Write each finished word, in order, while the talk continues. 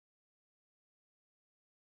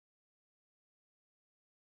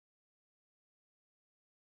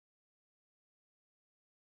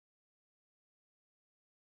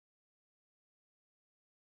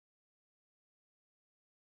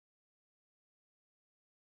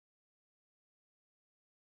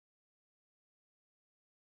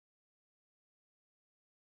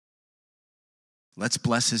Let's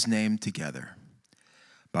bless his name together.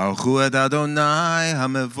 Baruch hu et Adonai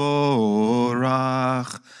hamevorach.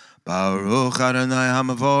 Baruch Adonai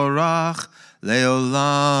hamevorach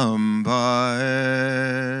leolam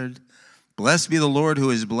vaed. Blessed be the Lord who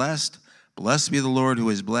is blessed. Blessed be the Lord who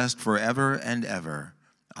is blessed forever and ever.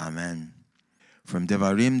 Amen. From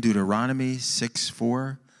Devarim, Deuteronomy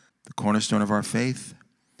 6:4, the cornerstone of our faith.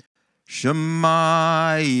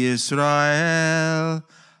 Shema Yisrael,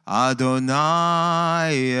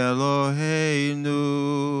 Adonai Eloheinu,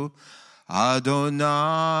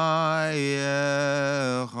 Adonai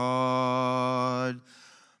Echad,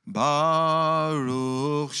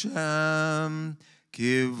 Baruch Shem,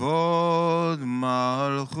 Kivod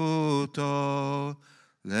Malchuto,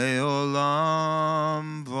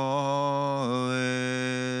 Leolam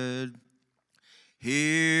Vaed.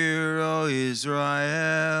 Hear, O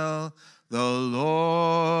Israel, the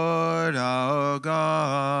Lord our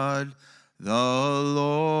God, the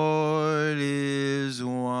Lord is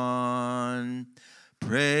one.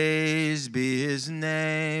 Praise be his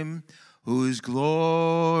name, whose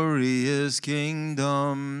glorious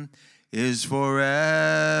kingdom is forever.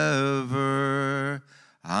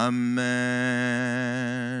 Amen.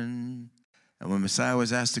 And when Messiah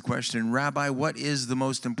was asked the question, Rabbi, what is the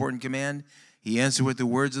most important command? He answered with the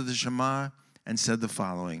words of the Shema and said the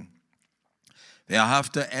following.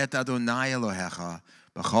 Ve'ahavta et Adonai Elohecha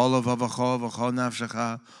b'chol levavecha v'chol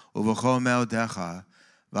nafshecha u'v'chol me'odecha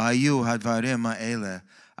v'hayu hadvarim ha'ele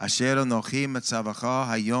asher anochi metzavacha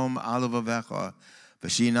hayom al levavecha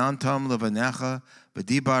v'shinantam levanecha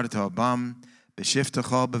v'dibarta bam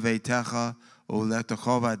b'shiftecha b'veitecha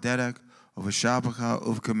u'letecha v'aderek u'v'shabecha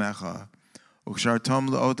u'v'kamecha u'kshartam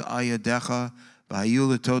le'ot ayadecha v'hayu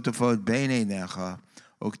letotafot b'nei necha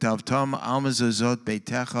u'ktavtam al mezuzot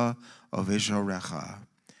beitecha of Isharecha.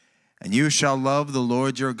 And you shall love the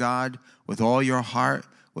Lord your God with all your heart,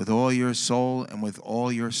 with all your soul, and with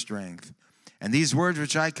all your strength. And these words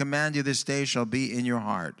which I command you this day shall be in your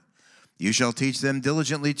heart. You shall teach them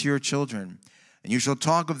diligently to your children, and you shall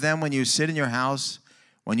talk of them when you sit in your house,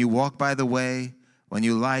 when you walk by the way, when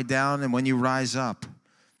you lie down, and when you rise up.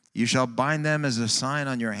 You shall bind them as a sign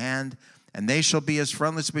on your hand, and they shall be as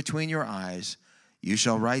frontlets between your eyes. You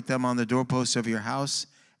shall write them on the doorposts of your house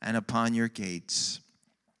and upon your gates.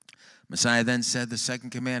 Messiah then said, the second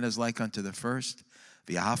command is like unto the first,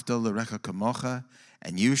 V'ahavta l'recha kamocha,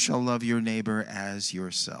 and you shall love your neighbor as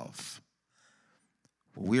yourself.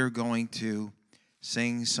 We're going to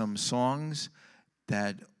sing some songs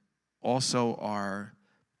that also are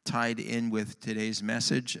tied in with today's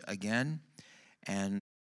message again. And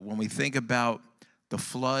when we think about the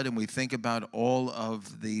flood and we think about all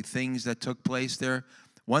of the things that took place there,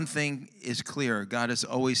 one thing is clear. God is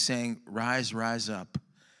always saying, rise, rise up.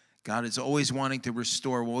 God is always wanting to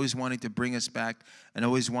restore, always wanting to bring us back, and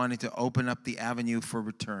always wanting to open up the avenue for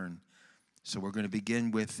return. So we're going to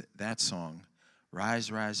begin with that song,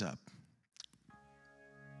 Rise, Rise Up.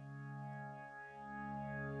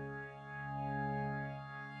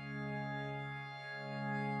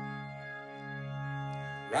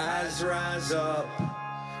 Rise, rise up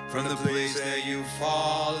from the place that you've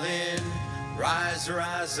fallen. Rise,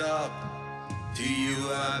 rise up, to you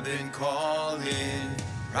I've been calling.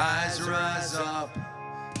 Rise, rise up,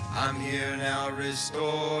 I'm here now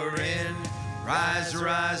restoring. Rise,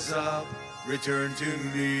 rise up, return to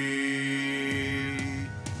me.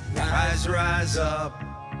 Rise, rise up,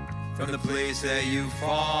 from the place that you've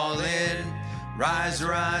fallen. Rise,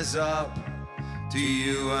 rise up, to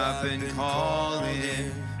you I've been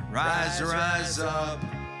calling. Rise, rise up,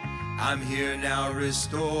 I'm here now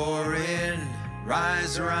restoring.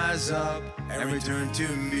 Rise, rise up, and return to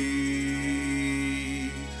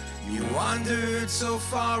me. You wandered so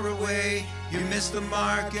far away, you missed the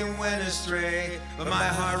mark and went astray, but my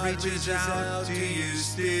heart reaches out to you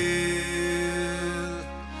still.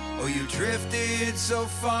 Oh, you drifted so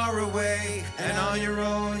far away, and on your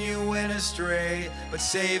own you went astray, but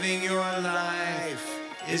saving your life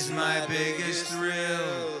is my biggest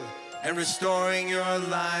thrill. And restoring your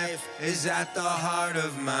life is at the heart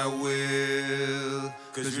of my will.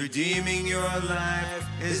 'Cause redeeming your life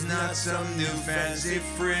is not some new fancy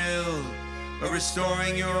frill, but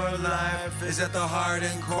restoring your life is at the heart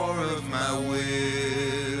and core of my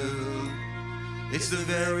will. It's the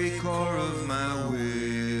very core of my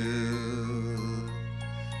will.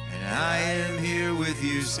 And I am here with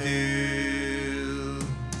you still.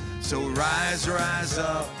 So rise, rise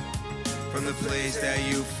up from the place that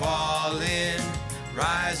you've fallen.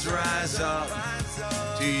 Rise, rise up,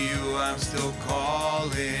 to you I'm still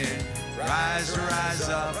calling. Rise, rise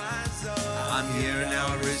up, I'm here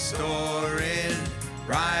now restoring.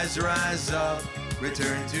 Rise, rise up,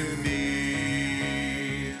 return to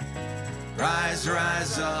me. Rise,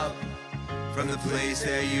 rise up from the place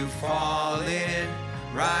that you've fallen.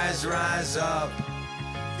 Rise, rise up.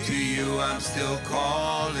 To you I'm still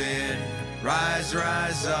calling. Rise,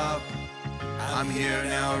 rise up. I'm here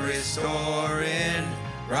now restoring.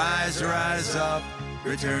 Rise, rise up.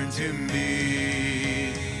 Return to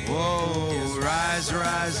me. Whoa, rise,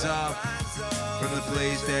 rise up from the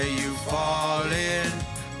place that you've fallen.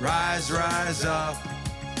 Rise, rise up.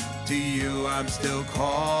 To you I'm still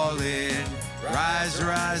calling. Rise,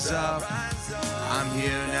 rise up. I'm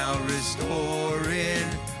here now restoring.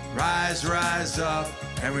 Rise, rise up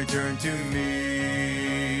and return to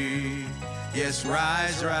me. Yes,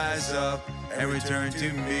 rise, rise up and return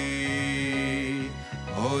to me.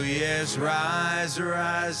 Oh yes, rise,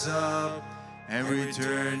 rise up and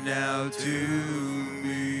return now to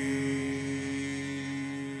me.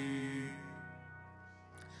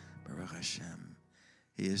 Baruch Hashem.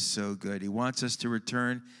 He is so good. He wants us to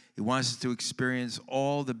return. He wants us to experience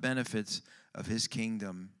all the benefits of his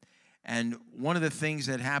kingdom. And one of the things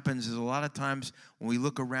that happens is a lot of times when we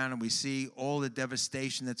look around and we see all the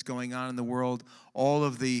devastation that's going on in the world, all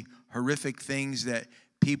of the horrific things that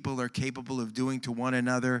people are capable of doing to one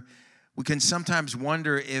another, we can sometimes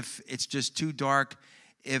wonder if it's just too dark,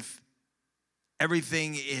 if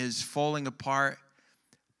everything is falling apart.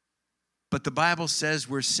 But the Bible says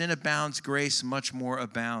where sin abounds, grace much more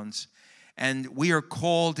abounds. And we are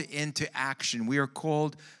called into action. We are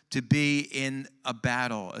called to be in a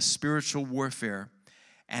battle, a spiritual warfare.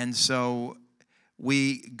 And so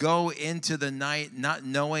we go into the night not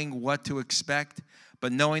knowing what to expect,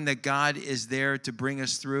 but knowing that God is there to bring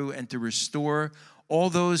us through and to restore all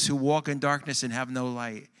those who walk in darkness and have no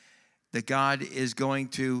light. That God is going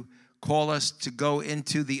to call us to go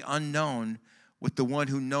into the unknown with the one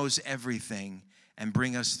who knows everything and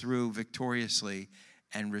bring us through victoriously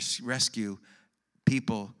and rescue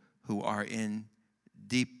people who are in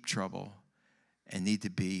deep trouble and need to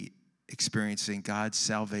be experiencing God's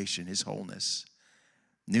salvation, his wholeness.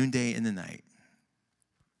 Noonday in the night.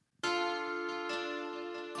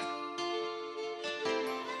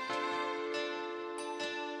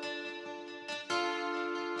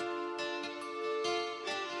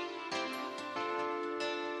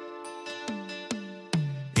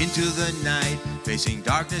 Into the night, facing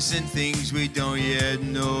darkness and things we don't yet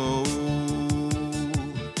know.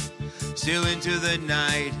 Still into the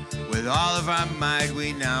night, with all of our might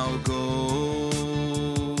we now go.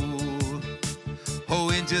 Oh,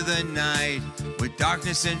 into the night, with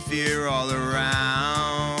darkness and fear all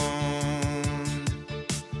around.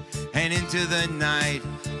 And into the night,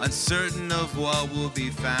 uncertain of what will be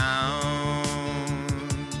found.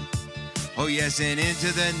 Oh yes, and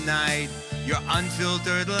into the night, your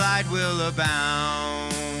unfiltered light will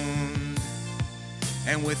abound.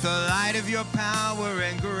 And with the light of your power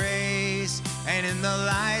and grace, and in the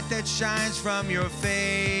light that shines from your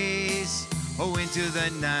face, oh, into the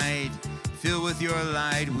night, filled with your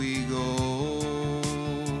light we go.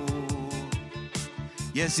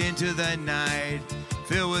 Yes, into the night,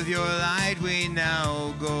 filled with your light we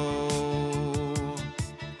now go.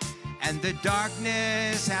 And the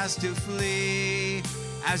darkness has to flee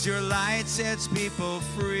as your light sets people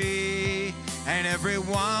free, and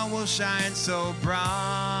everyone will shine so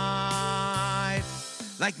bright,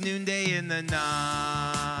 like noonday in the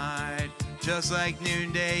night, just like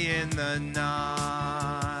noonday in the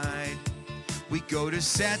night. We go to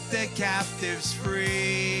set the captives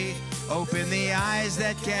free, open the eyes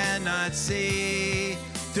that cannot see,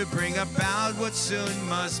 to bring about what soon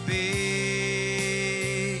must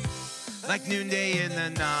be, like noonday in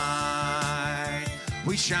the night.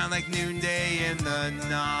 We shine like noonday in the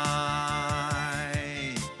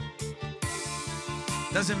night.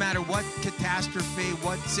 Doesn't matter what catastrophe,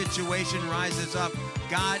 what situation rises up,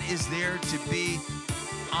 God is there to be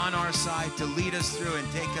on our side, to lead us through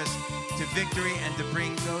and take us to victory and to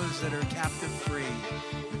bring those that are captive free.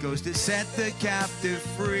 He goes to set the captive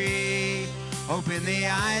free, open the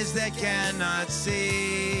eyes that cannot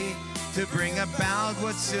see, to bring about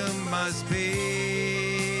what soon must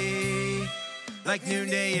be, like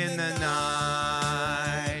noonday in the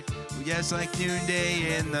night. Yes, like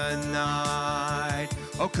noonday in the night.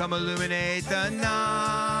 Oh, come illuminate the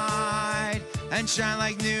night and shine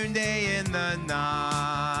like noonday in the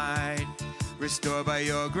night. Restored by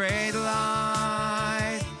your great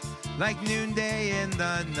light, like noonday in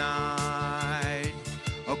the night.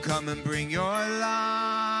 Oh, come and bring your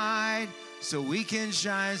light so we can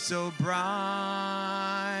shine so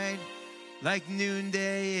bright, like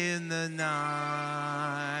noonday in the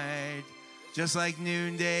night, just like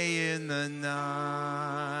noonday in the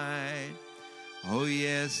night. Oh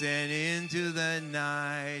yes, and into the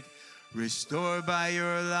night, restored by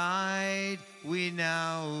your light, we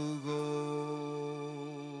now go.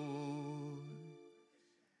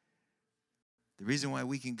 The reason why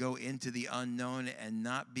we can go into the unknown and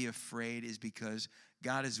not be afraid is because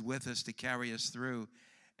God is with us to carry us through.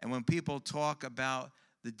 And when people talk about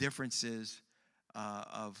the differences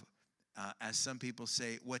as some people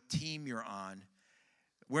say, what team you're on,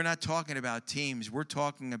 we're not talking about teams. We're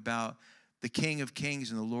talking about the King of Kings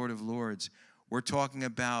and the Lord of Lords. We're talking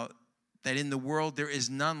about that in the world there is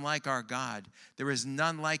none like our God. There is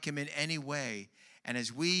none like him in any way. And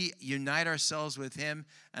as we unite ourselves with him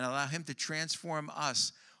and allow him to transform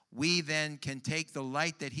us, we then can take the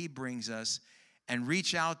light that he brings us and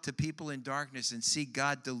reach out to people in darkness and see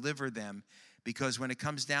God deliver them. Because when it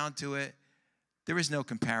comes down to it, there is no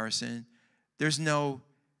comparison. There's nobody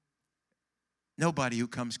who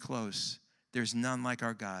comes close. There's none like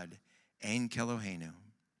our God. Ein Keloheinu.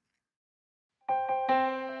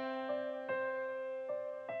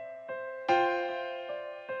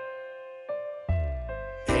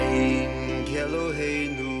 Ein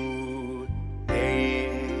Keloheinu,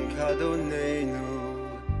 Ein Kadonenu,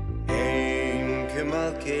 Ein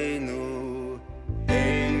Kemalkeinu,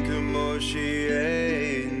 Ein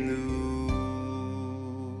Kemoshienu.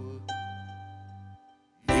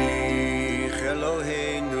 Mi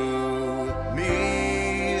Keloheinu, Mi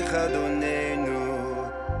Kadonenu,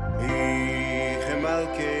 Mi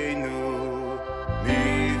Kemalkeinu, Mi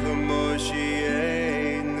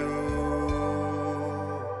Kemoshienu.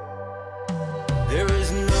 There is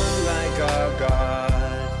none like our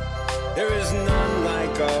God. There is none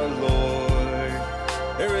like our Lord.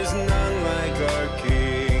 There is none like our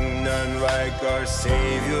King. None like our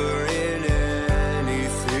Savior in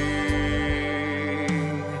anything.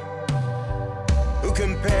 Who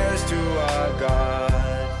compares to our God?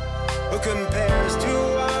 Who compares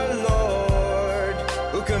to our Lord?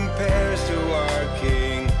 Who compares to our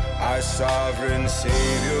King? Our sovereign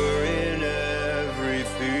Savior in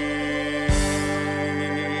everything.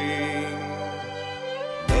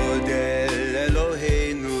 Nodel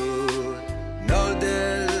Eloheinu,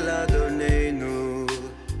 Nodel Adonenu,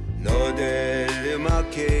 Nodel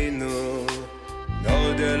Malkeinu,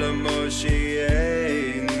 Nodel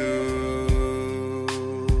Moshienu.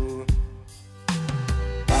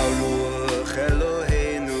 Baruch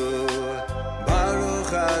Eloheinu,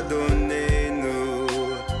 Baruch Adonenu,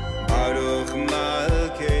 Baruch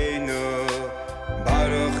Malkeinu,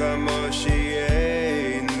 Baruch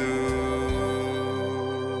Moshienu.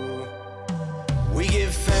 We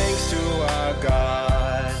give thanks to our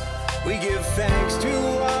God. We give thanks to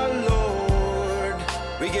our Lord.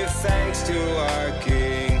 We give thanks to our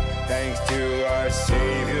King. Thanks to our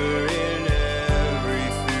Savior in everything.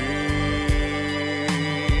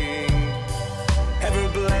 Ever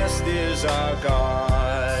blessed is our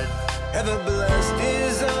God. Ever blessed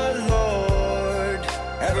is our Lord.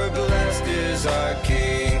 Ever blessed is our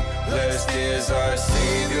King. Blessed is our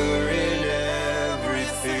Savior in everything.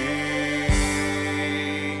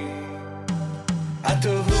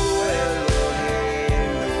 Atohu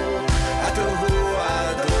Eloheinu, Atohu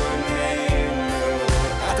Adonenu,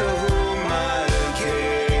 Atohu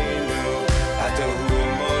Malkeinu, Atohu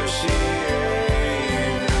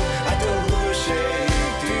Moshienu, Atohu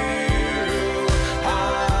Sheitiru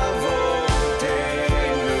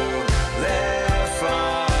Avotenu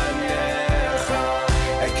Lefanecha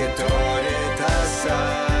Eketoret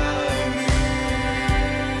Hasamim.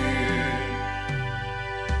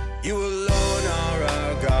 You alone are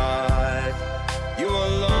our God. You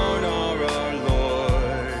alone are our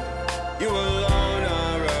Lord. You alone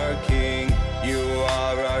are our King. You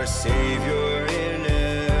are our Savior in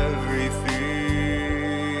everything.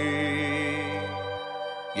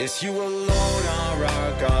 Yes, you alone are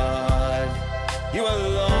our God. You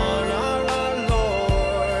alone are our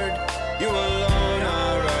Lord. You alone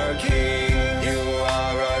are our King. You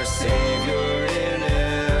are our Savior in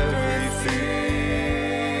everything.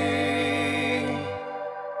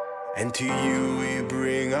 And to you we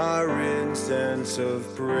bring our incense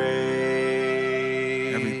of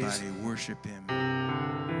praise. Everybody worship him.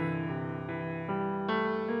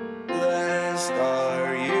 Blessed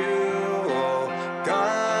are you, O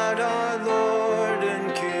God, our Lord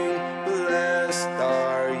and King. Blessed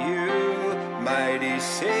are you, mighty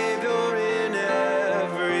Savior in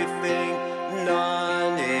everything.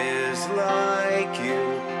 None is like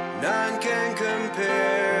you, none can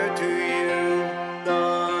compare to you.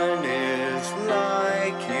 None is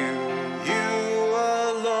like you, you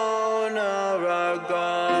alone are our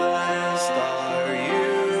God. Blessed are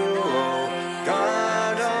you, O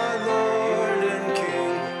God, our Lord and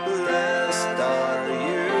King. Blessed are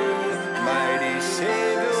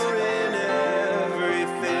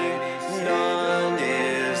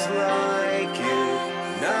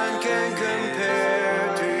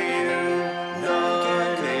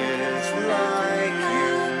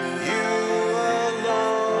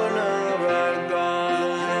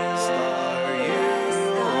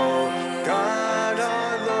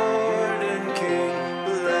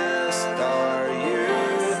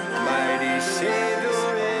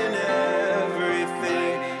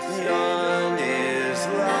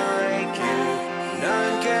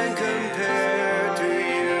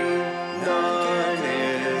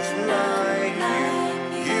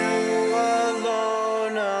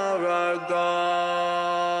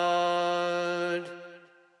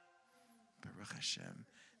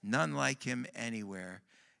None like him anywhere.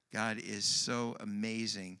 God is so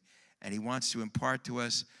amazing, and he wants to impart to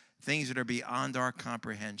us things that are beyond our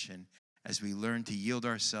comprehension as we learn to yield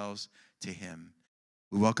ourselves to him.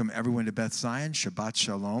 We welcome everyone to Beth Zion. Shabbat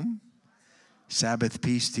Shalom. Sabbath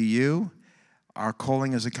peace to you. Our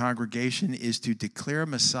calling as a congregation is to declare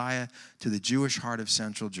Messiah to the Jewish heart of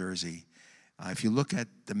Central Jersey. If you look at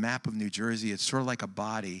the map of New Jersey, it's sort of like a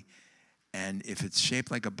body. And if it's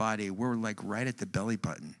shaped like a body, we're like right at the belly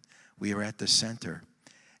button. We are at the center.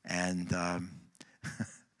 And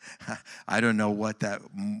I don't know what that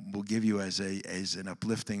will give you as an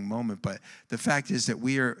uplifting moment, but the fact is that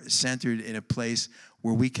we are centered in a place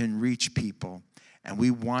where we can reach people, and we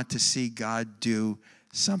want to see God do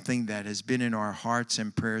something that has been in our hearts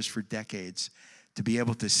and prayers for decades, to be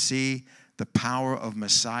able to see the power of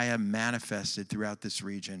Messiah manifested throughout this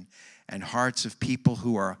region, and hearts of people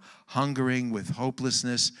who are hungering with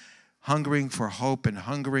hopelessness, hungering for hope and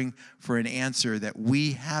hungering for an answer, that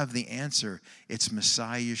we have the answer. It's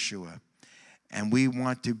Messiah Yeshua. And we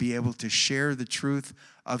want to be able to share the truth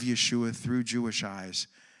of Yeshua through Jewish eyes,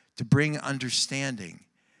 to bring understanding.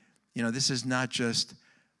 You know, this is not just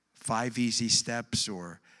 5 easy steps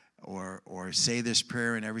or say this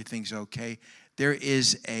prayer and everything's okay. There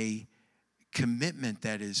is a commitment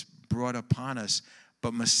that is brought upon us.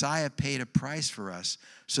 But Messiah paid a price for us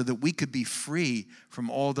so that we could be free from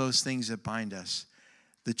all those things that bind us.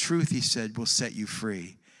 The truth, he said, will set you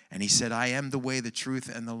free. And he said, I am the way, the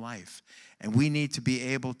truth, and the life. And we need to be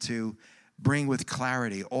able to bring with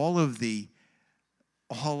clarity all of the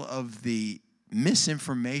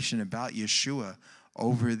misinformation about Yeshua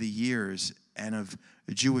over the years and of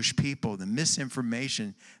the Jewish people. The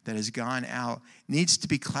misinformation that has gone out needs to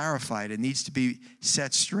be clarified. It needs to be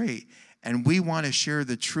set straight. And we want to share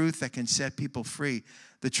the truth that can set people free,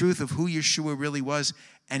 the truth of who Yeshua really was.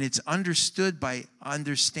 And it's understood by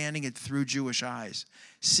understanding it through Jewish eyes,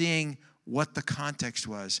 seeing what the context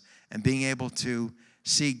was, and being able to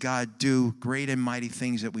see God do great and mighty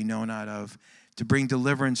things that we know not of, to bring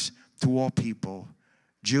deliverance to all people,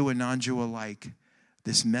 Jew and non-Jew alike,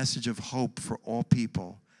 this message of hope for all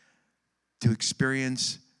people, to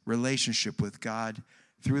experience relationship with God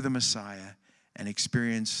through the Messiah and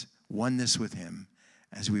experience oneness with him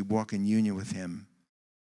as we walk in union with him.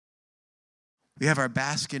 We have our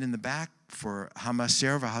basket in the back for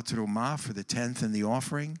Hamaser v'haterumah, for the 10th and the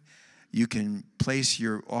offering. You can place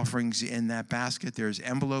your offerings in that basket. There's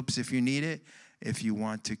envelopes if you need it. If you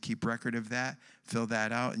want to keep record of that, fill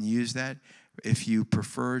that out and use that. If you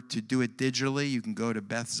prefer to do it digitally, you can go to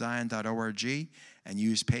bethzion.org and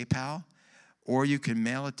use PayPal. Or you can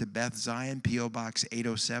mail it to Beth Zion, P.O. Box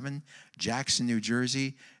 807, Jackson, New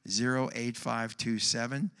Jersey,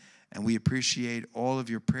 08527. And we appreciate all of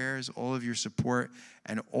your prayers, all of your support,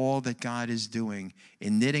 and all that God is doing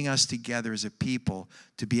in knitting us together as a people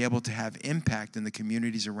to be able to have impact in the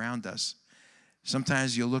communities around us.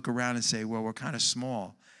 Sometimes you'll look around and say, well, we're kind of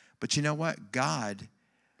small. But you know what? God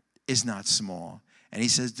is not small. And he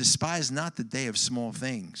says, despise not the day of small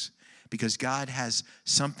things, because God has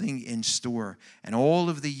something in store. And all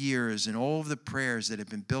of the years and all of the prayers that have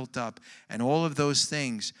been built up and all of those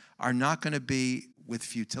things are not going to be with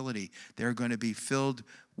futility. They're going to be filled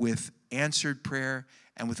with answered prayer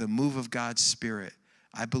and with a move of God's Spirit.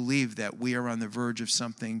 I believe that we are on the verge of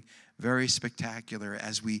something very spectacular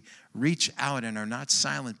as we reach out and are not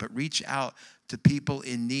silent, but reach out to people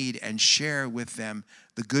in need and share with them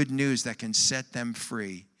the good news that can set them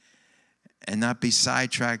free, and not be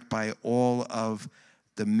sidetracked by all of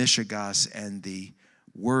the mishigas and the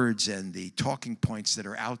words and the talking points that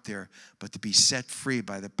are out there, but to be set free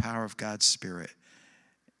by the power of God's Spirit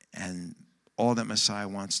and all that Messiah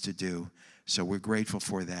wants to do. So we're grateful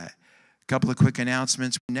for that. A couple of quick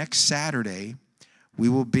announcements. Next Saturday, we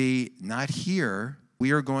will be not here.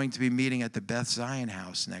 We are going to be meeting at the Beth Zion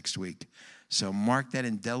house next week. So mark that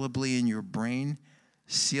indelibly in your brain,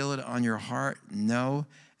 seal it on your heart, know,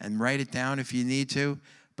 and write it down if you need to.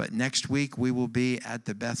 But next week, we will be at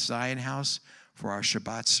the Beth Zion house for our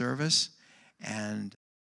Shabbat service. And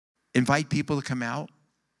invite people to come out.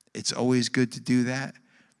 It's always good to do that.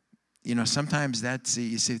 You know, sometimes that's,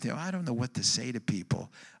 you say, oh, I don't know what to say to people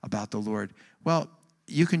about the Lord. Well,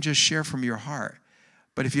 you can just share from your heart.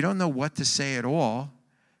 But if you don't know what to say at all,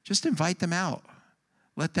 just invite them out.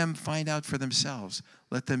 Let them find out for themselves.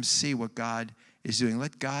 Let them see what God is doing.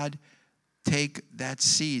 Let God take that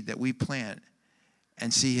seed that we plant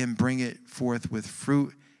and see him bring it forth with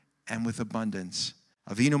fruit and with abundance.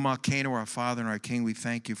 Avinu Malkeinu, our Father and our King, we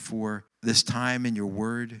thank you for this time in your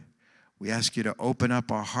word. We ask you to open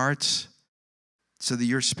up our hearts so that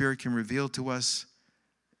your Spirit can reveal to us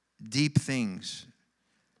deep things,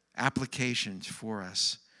 applications for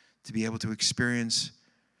us to be able to experience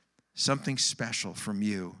something special from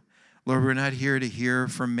you. Lord, we're not here to hear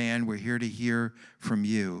from man. We're here to hear from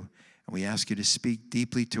you. And we ask you to speak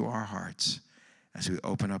deeply to our hearts as we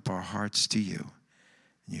open up our hearts to you.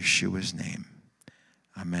 In Yeshua's name,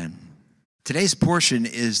 amen. Today's portion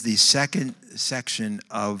is the second section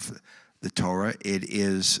of the Torah. It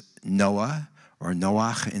is Noah, or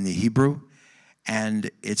Noach in the Hebrew, and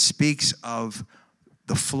it speaks of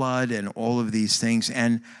the flood and all of these things.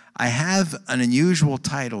 And I have an unusual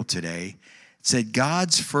title today. It said,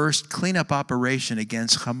 God's first cleanup operation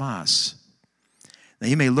against Hamas. Now,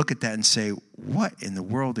 you may look at that and say, what in the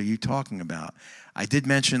world are you talking about? I did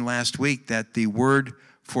mention last week that the word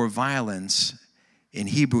for violence in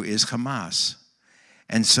Hebrew is Hamas.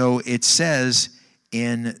 And so it says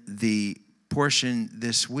in the portion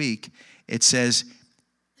this week, it says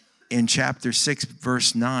in chapter 6,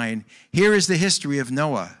 verse 9, here is the history of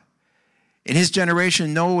Noah. In his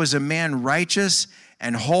generation, Noah was a man righteous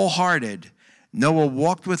and wholehearted. Noah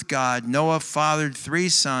walked with God. Noah fathered 3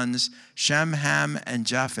 sons, Shem, Ham, and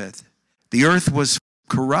Japheth. The earth was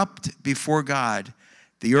corrupt before God.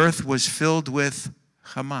 The earth was filled with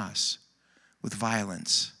Hamas, with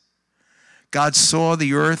violence. God saw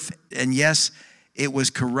the earth, and yes, it was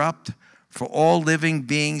corrupt, for all living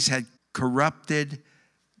beings had corrupted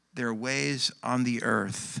their ways on the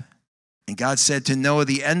earth. And God said to Noah,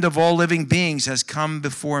 the end of all living beings has come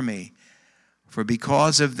before me, for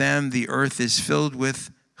because of them the earth is filled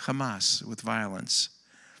with Hamas, with violence.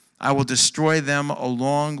 I will destroy them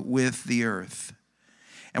along with the earth.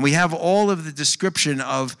 And we have all of the description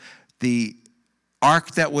of the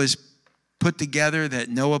ark that was put together, that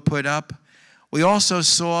Noah put up. We also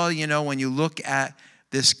saw, when you look at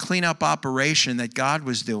this cleanup operation that God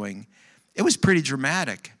was doing, it was pretty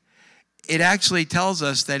dramatic. It actually tells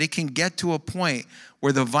us that it can get to a point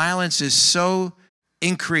where the violence is so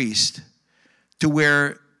increased to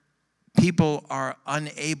where people are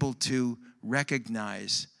unable to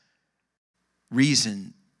recognize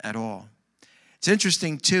reason at all. It's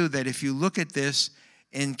interesting, too, that if you look at this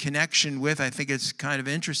in connection with, I think it's kind of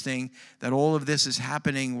interesting that all of this is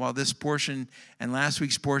happening while this portion and last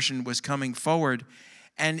week's portion was coming forward.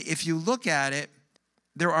 And if you look at it,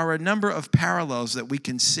 there are a number of parallels that we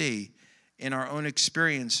can see in our own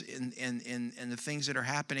experience in the things that are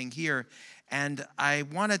happening here. And I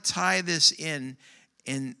want to tie this in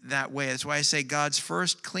that way. That's why I say God's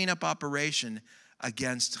first cleanup operation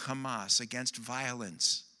against Hamas, against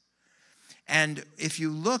violence. And if you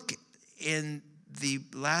look in the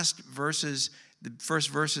last verses, the first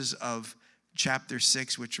verses of chapter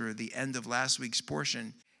 6, which are the end of last week's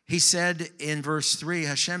portion, he said in verse 3,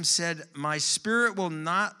 Hashem said, my spirit will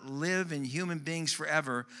not live in human beings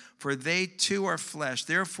forever, for they too are flesh.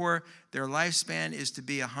 Therefore, their lifespan is to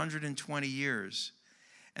be 120 years.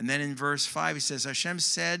 And then in verse 5, he says, Hashem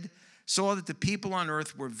saw that the people on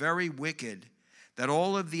earth were very wicked, that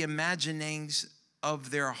all of the imaginings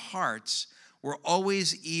of their hearts were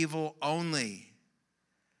always evil only.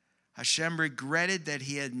 Hashem regretted that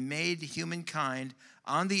he had made humankind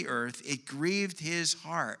on the earth. It grieved his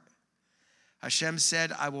heart. Hashem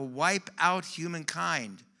said, I will wipe out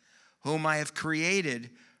humankind, whom I have created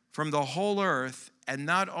from the whole earth, and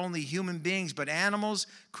not only human beings, but animals,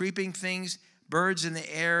 creeping things, birds in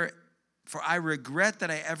the air, for I regret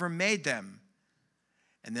that I ever made them.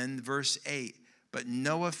 And then verse 8, but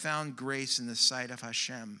Noah found grace in the sight of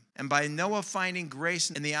Hashem. And by Noah finding grace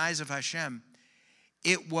in the eyes of Hashem,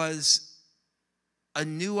 it was a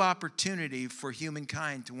new opportunity for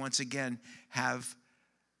humankind to once again have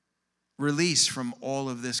release from all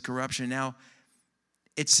of this corruption. Now,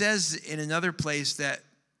 it says in another place that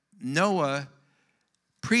Noah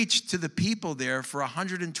preached to the people there for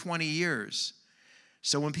 120 years.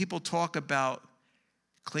 So when people talk about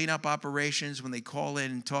cleanup operations, when they call in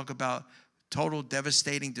and talk about total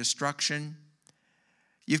devastating destruction,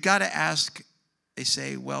 you've got to ask, they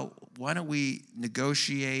say, well, why don't we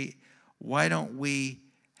negotiate? Why don't we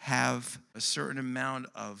have a certain amount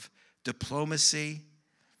of diplomacy?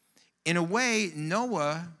 In a way,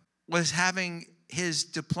 Noah was having his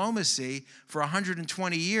diplomacy for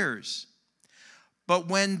 120 years. But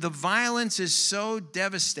when the violence is so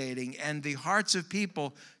devastating and the hearts of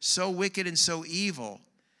people so wicked and so evil,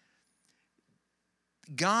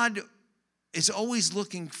 God is always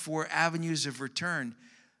looking for avenues of return.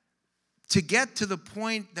 To get to the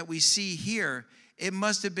point that we see here, it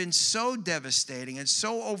must have been so devastating and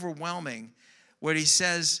so overwhelming where he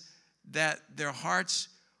says that their hearts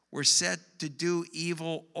were set to do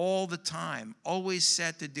evil all the time, always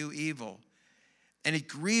set to do evil. And it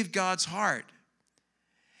grieved God's heart.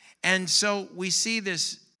 And so we see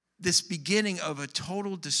this this beginning of a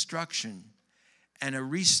total destruction and a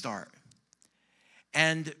restart.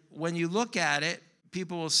 And when you look at it,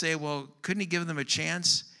 people will say, well, couldn't he give them a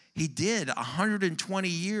chance? He did, 120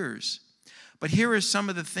 years. But here are some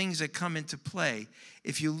of the things that come into play.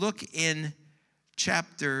 If you look in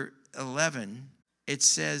chapter 11, it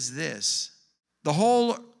says this: the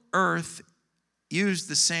whole earth used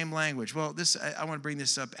the same language. Well, I want to bring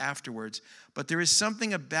this up afterwards, but there is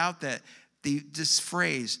something about that, this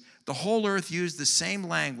phrase, the whole earth used the same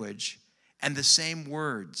language and the same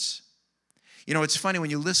words. You know, it's funny,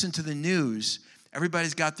 when you listen to the news,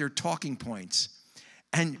 everybody's got their talking points.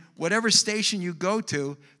 And whatever station you go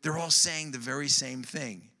to, they're all saying the very same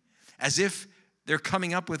thing, as if they're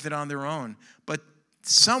coming up with it on their own. But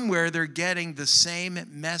somewhere they're getting the same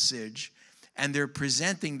message, and they're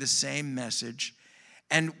presenting the same message.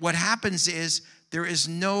 And what happens is there is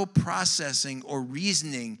no processing or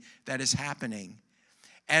reasoning that is happening.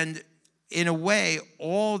 And in a way,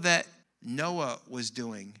 all that Noah was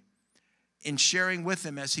doing in sharing with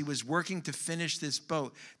him as he was working to finish this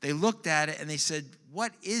boat, they looked at it and they said,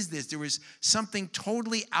 what is this? There was something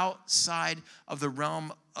totally outside of the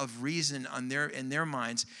realm of reason in their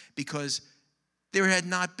minds, because there had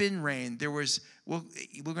not been rain. There was, we're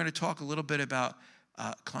going to talk a little bit about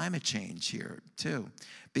climate change here too,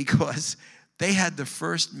 because they had the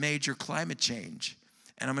first major climate change.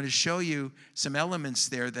 And I'm going to show you some elements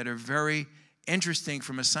there that are very interesting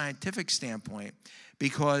from a scientific standpoint,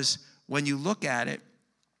 because when you look at it,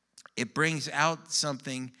 it brings out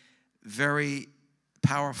something very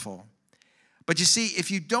powerful. But you see,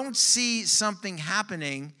 if you don't see something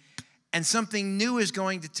happening and something new is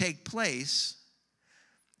going to take place,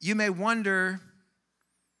 you may wonder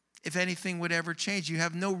if anything would ever change. You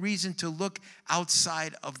have no reason to look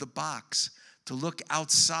outside of the box, to look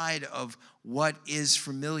outside of what is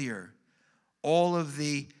familiar. All of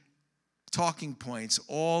the talking points,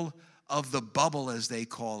 all of the bubble, as they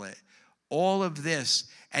call it, all of this.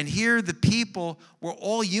 And here the people were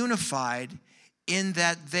all unified in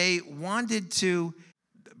that they wanted to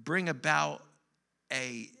bring about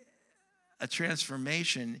a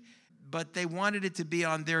transformation, but they wanted it to be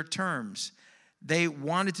on their terms. They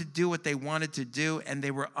wanted to do what they wanted to do, and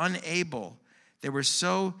they were unable. They were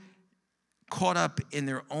so caught up in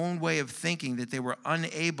their own way of thinking that they were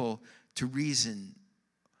unable to reason.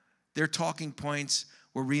 Their talking points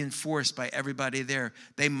were reinforced by everybody there.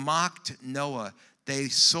 They mocked Noah. They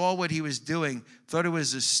saw what he was doing, thought it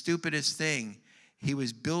was the stupidest thing. He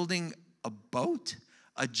was building a boat,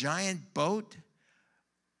 a giant boat.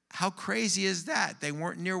 How crazy is that? They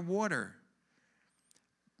weren't near water.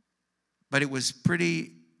 But it was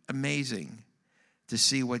pretty amazing to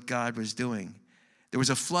see what God was doing. There was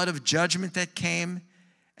a flood of judgment that came,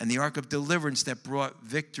 and the ark of deliverance that brought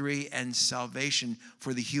victory and salvation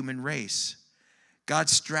for the human race.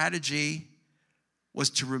 God's strategy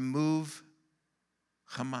was to remove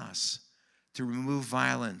Hamas, to remove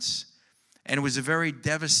violence. And it was a very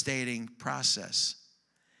devastating process.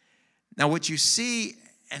 Now, what you see,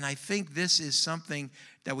 and I think this is something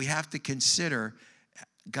that we have to consider,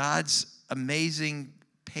 God's amazing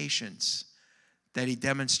patience that he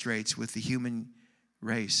demonstrates with the human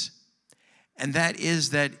race. And that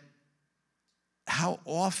is that how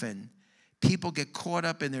often people get caught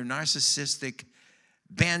up in their narcissistic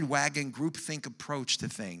bandwagon groupthink approach to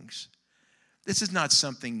things. This is not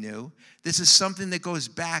something new. This is something that goes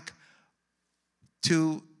back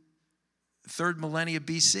to 3rd millennia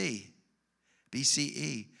BCE.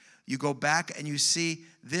 You go back and you see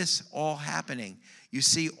this all happening. You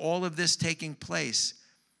see all of this taking place.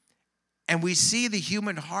 And we see the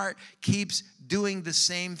human heart keeps doing the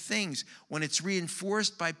same things. When it's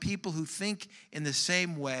reinforced by people who think in the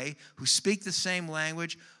same way, who speak the same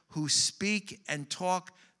language, who speak and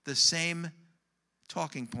talk the same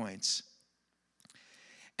talking points.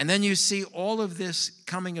 And then you see all of this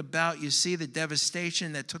coming about. You see the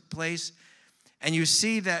devastation that took place. And you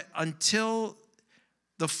see that until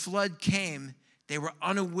the flood came, they were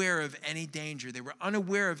unaware of any danger. They were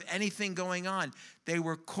unaware of anything going on. They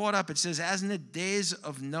were caught up. It says, as in the days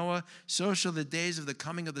of Noah, so shall the days of the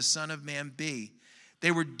coming of the Son of Man be.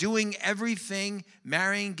 They were doing everything,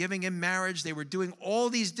 marrying, giving in marriage. They were doing all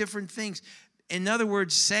these different things. In other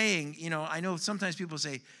words, saying, I know sometimes people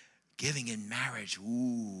say, giving in marriage,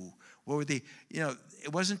 ooh, what were they?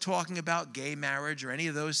 It wasn't talking about gay marriage or any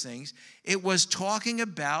of those things. It was talking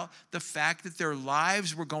about the fact that their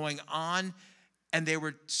lives were going on, and they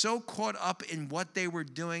were so caught up in what they were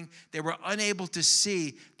doing, they were unable to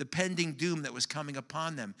see the pending doom that was coming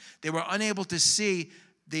upon them. They were unable to see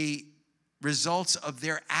the results of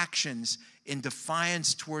their actions in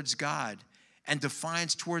defiance towards God and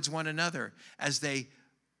defiance towards one another as they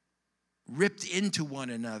ripped into one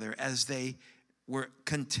another, as they were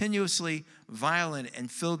continuously violent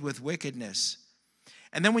and filled with wickedness.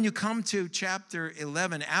 And then when you come to chapter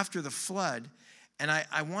 11, after the flood, and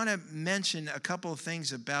I want to mention a couple of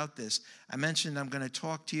things about this. I mentioned I'm going to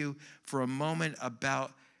talk to you for a moment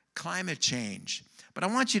about climate change. But I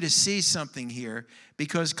want you to see something here,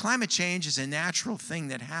 because climate change is a natural thing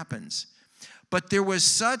that happens. But there was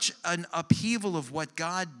such an upheaval of what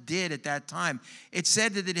God did at that time. It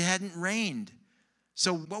said that it hadn't rained.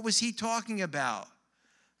 So what was he talking about?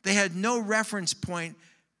 They had no reference point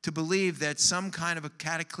to believe that some kind of a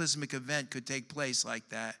cataclysmic event could take place like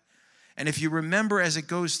that. And if you remember, as it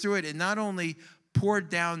goes through it, it not only poured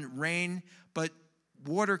down rain, but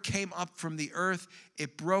water came up from the earth.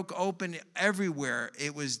 It broke open everywhere.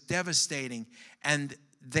 It was devastating. And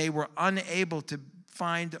they were unable to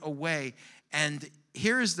find a way. And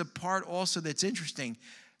here's the part also that's interesting.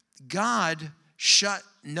 God shut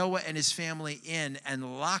Noah and his family in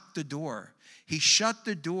and locked the door. He shut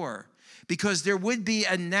the door because there would be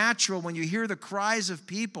a natural, when you hear the cries of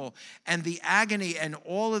people and the agony and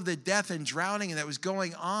all of the death and drowning that was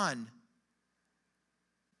going on,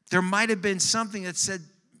 there might have been something that said,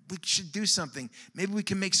 we should do something. Maybe we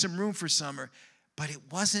can make some room for summer. But it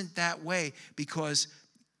wasn't that way, because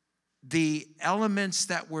the elements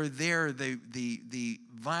that were there, the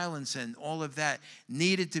violence and all of that,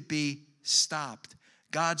 needed to be stopped.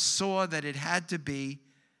 God saw that it had to be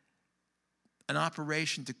an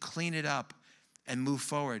operation to clean it up and move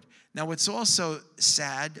forward. Now, what's also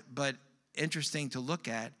sad but interesting to look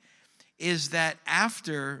at is that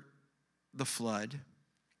after the flood,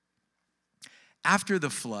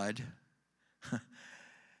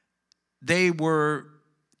 they were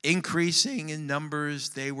increasing in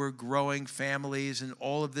numbers, they were growing families, and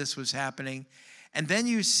all of this was happening. And then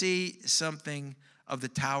you see something of the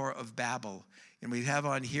Tower of Babel. And we have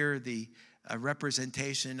on here the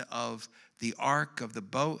representation of the ark, of the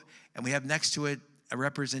boat, and we have next to it a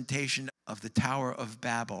representation of the Tower of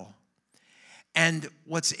Babel. And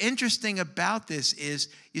what's interesting about this is,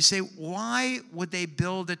 you say, why would they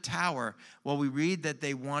build a tower? Well, we read that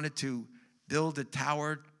they wanted to build a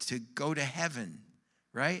tower to go to heaven,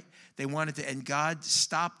 right? They wanted to, and God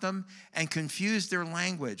stopped them and confused their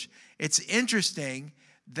language. It's interesting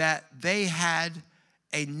that they had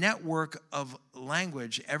a network of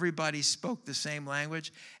language. Everybody spoke the same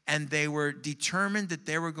language, and they were determined that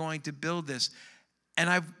they were going to build this. And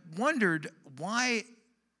I've wondered why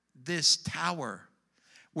this tower,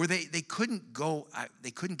 where they couldn't go,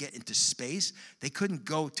 they couldn't get into space, they couldn't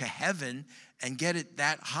go to heaven and get it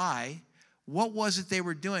that high. What was it they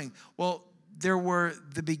were doing? Well, there were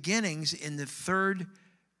the beginnings in the 3rd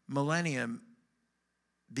millennium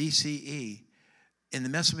BCE in the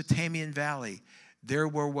Mesopotamian Valley. There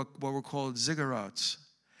were what were called ziggurats,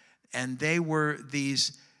 and they were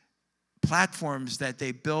these platforms that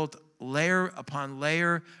they built layer upon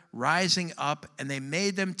layer, rising up, and they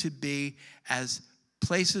made them to be as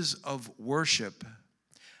places of worship.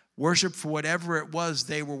 Worship for whatever it was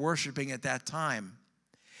they were worshiping at that time.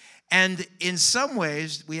 And in some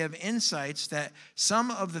ways, we have insights that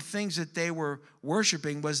some of the things that they were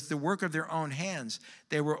worshiping was the work of their own hands.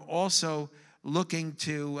 They were also looking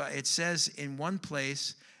to, it says in one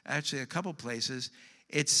place, actually a couple places,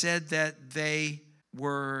 it said that they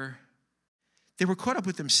were caught up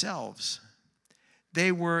with themselves.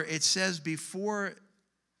 They were, it says before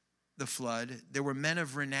the flood, there were men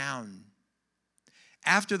of renown.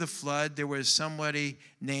 After the flood, there was somebody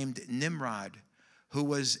named Nimrod, who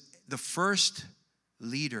was the first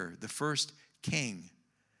leader, the first king.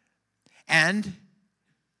 And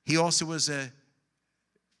he also was a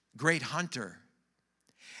great hunter.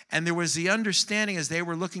 And there was the understanding, as they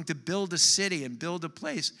were looking to build a city and build a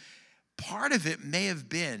place, part of it may have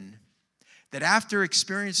been that after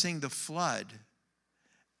experiencing the flood,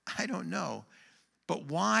 I don't know, but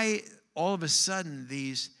why all of a sudden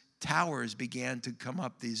these towers began to come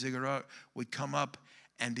up, these ziggurat would come up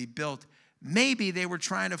and be built. Maybe they were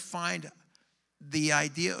trying to find the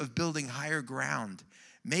idea of building higher ground.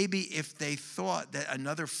 Maybe if they thought that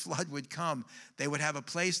another flood would come, they would have a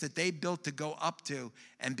place that they built to go up to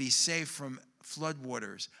and be safe from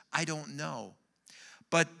floodwaters. I don't know.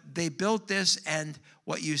 But they built this, and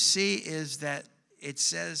what you see is that it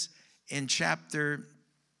says in chapter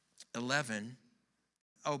 11,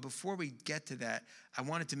 before we get to that, I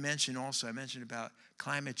wanted to mention also, I mentioned about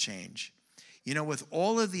climate change. You know, with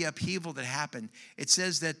all of the upheaval that happened, it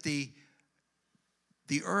says that the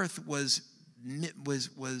earth was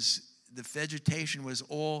the vegetation was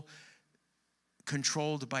all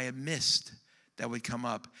controlled by a mist that would come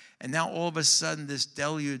up. And now all of a sudden this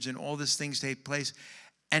deluge and all these things take place.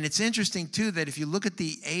 And it's interesting too that if you look at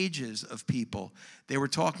the ages of people, they were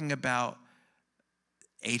talking about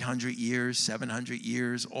 800 years, 700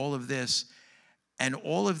 years, all of this, and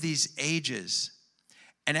all of these ages.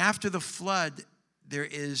 And after the flood, there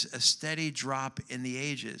is a steady drop in the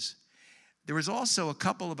ages. There was also a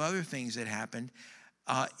couple of other things that happened.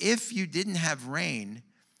 If you didn't have rain,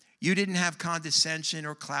 you didn't have condescension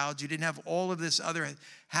or clouds, you didn't have all of this other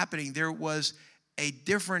happening. There was a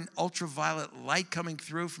different ultraviolet light coming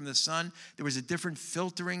through from the sun. There was a different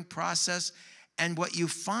filtering process. And what you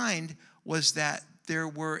find was that there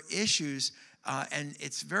were issues, and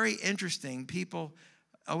it's very interesting. People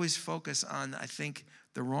always focus on, I think,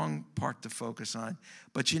 the wrong part to focus on.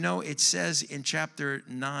 But you know, it says in chapter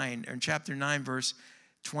 9, verse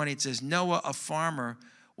 20, it says, Noah, a farmer,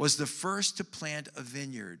 was the first to plant a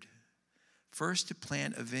vineyard. First to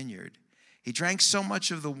plant a vineyard. He drank so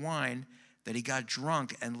much of the wine that he got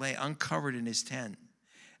drunk and lay uncovered in his tent.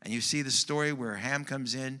 And you see the story where Ham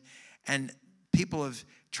comes in, and people have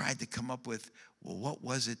tried to come up with, well, what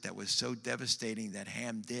was it that was so devastating that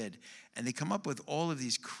Ham did? And they come up with all of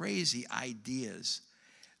these crazy ideas.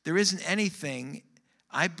 There isn't anything,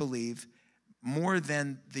 I believe, more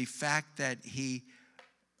than the fact that he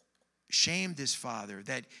shamed his father,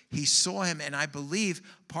 that he saw him, and I believe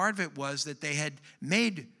part of it was that they had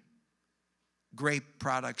made grape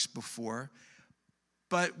products before,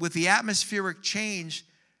 but with the atmospheric change,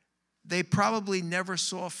 they probably never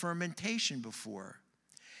saw fermentation before.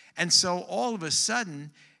 And so all of a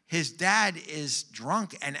sudden, his dad is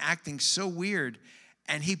drunk and acting so weird,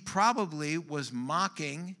 and he probably was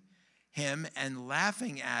mocking him and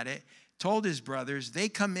laughing at it, told his brothers. They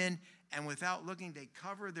come in, and without looking, they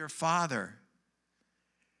cover their father.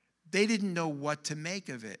 They didn't know what to make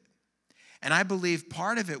of it. And I believe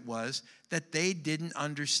part of it was that they didn't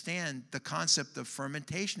understand the concept of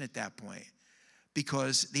fermentation at that point,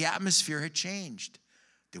 because the atmosphere had changed.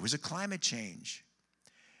 There was a climate change.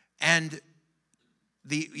 And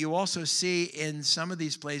you also see in some of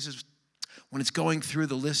these places, when it's going through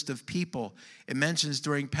the list of people, it mentions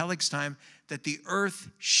during Peleg's time that the earth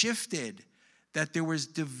shifted, that there was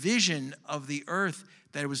division of the earth,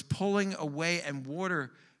 that it was pulling away, and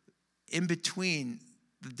water in between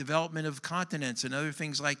the development of continents and other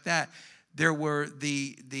things like that. There were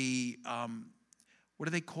the what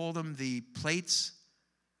do they call them? The plates,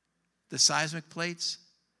 the seismic plates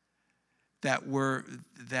that were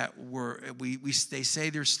they say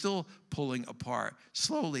they're still pulling apart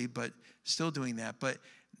slowly, but still doing that. But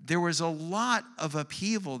there was a lot of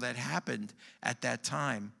upheaval that happened at that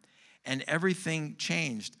time, and everything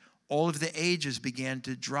changed. All of the ages began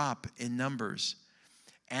to drop in numbers.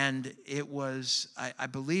 And it was, I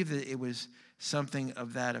believe that it was something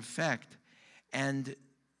of that effect. And,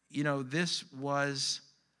 you know, this was,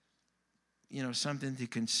 you know, something to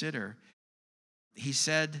consider. He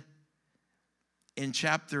said in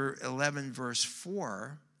chapter 11, verse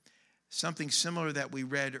 4, something similar that we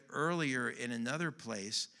read earlier in another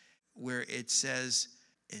place, where it says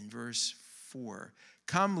in verse 4,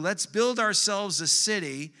 "Come, let's build ourselves a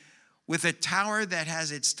city with a tower that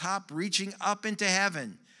has its top reaching up into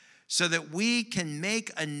heaven, so that we can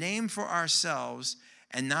make a name for ourselves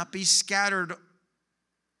and not be scattered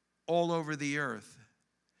all over the earth."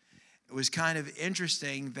 It was kind of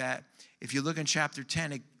interesting that if you look in chapter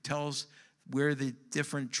 10, it tells where the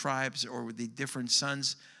different tribes or the different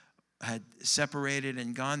sons had separated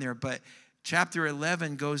and gone there. But chapter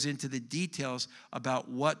 11 goes into the details about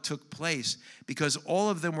what took place, because all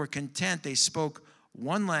of them were content. They spoke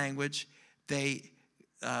one language. They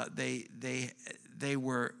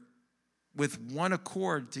were with one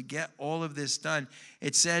accord to get all of this done.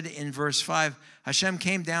 It said in verse 5, Hashem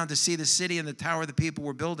came down to see the city and the tower the people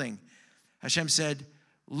were building. Hashem said,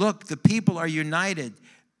 "Look, the people are united.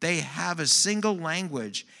 They have a single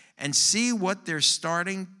language, and see what they're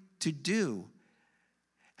starting to do.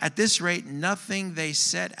 At this rate, nothing they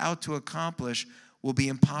set out to accomplish will be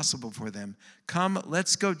impossible for them. Come,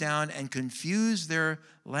 let's go down and confuse their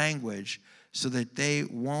language so that they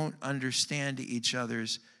won't understand each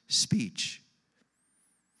other's speech."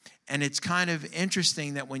 And it's kind of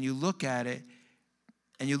interesting that when you look at it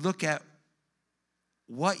and you look at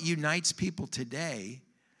what unites people today,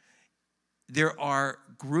 there are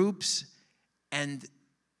groups and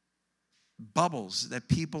bubbles that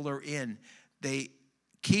people are in. They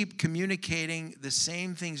keep communicating the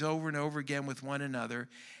same things over and over again with one another,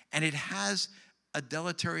 and it has a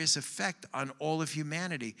deleterious effect on all of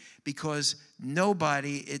humanity, because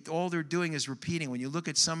all they're doing is repeating. When you look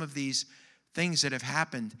at some of these things that have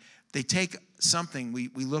happened, they take something. We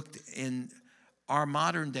looked in our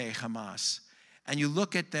modern day Hamas, and you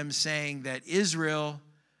look at them saying that Israel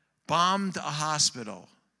bombed a hospital,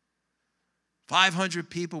 500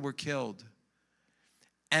 people were killed,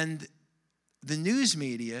 and the news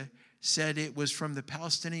media said it was from the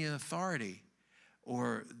Palestinian Authority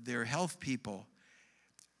or their health people,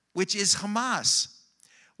 which is Hamas,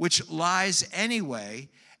 which lies anyway.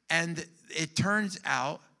 And it turns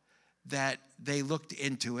out that they looked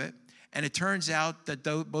into it, and it turns out that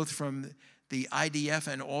both from the IDF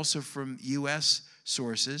and also from U.S.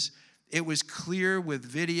 sources, it was clear with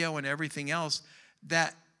video and everything else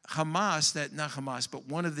that Hamas, not Hamas, but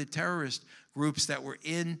one of the terrorist groups that were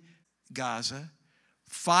in Gaza,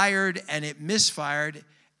 fired, and it misfired,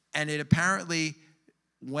 and it apparently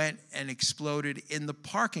went and exploded in the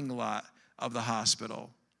parking lot of the hospital.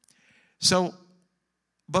 So,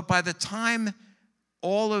 but by the time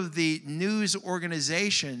all of the news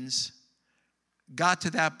organizations got to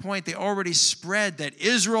that point, they already spread that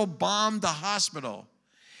Israel bombed the hospital.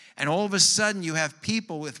 And all of a sudden, you have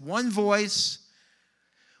people with one voice,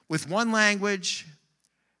 with one language,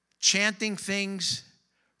 chanting things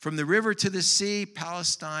from the river to the sea,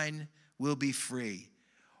 Palestine will be free.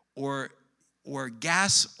 Or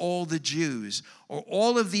gas all the Jews. Or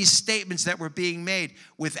all of these statements that were being made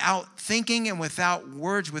without thinking and without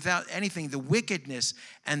words, without anything. The wickedness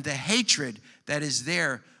and the hatred that is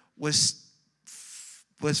there was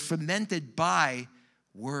fermented by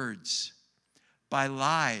words, by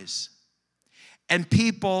lies. And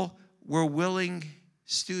people were willing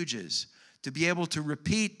stooges to be able to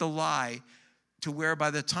repeat the lie to where by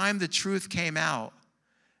the time the truth came out,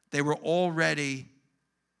 they were already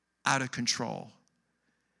out of control,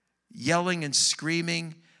 yelling and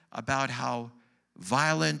screaming about how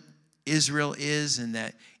violent Israel is and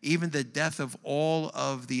that even the death of all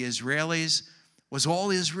of the Israelis was all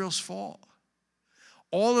Israel's fault.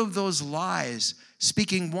 All of those lies,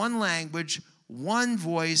 speaking one language, one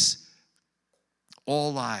voice,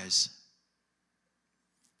 all lies.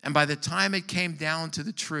 And by the time it came down to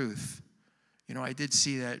the truth, you know, I did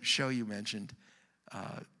see that show you mentioned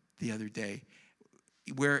the other day,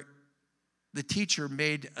 where the teacher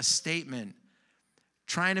made a statement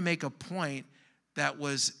trying to make a point that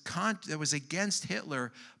was against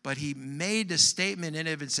Hitler, but he made a statement in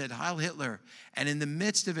it and said, Heil Hitler. And in the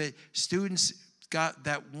midst of it, students got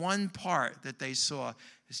that one part that they saw,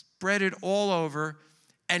 spread it all over,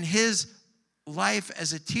 and his life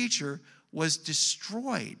as a teacher was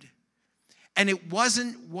destroyed. And it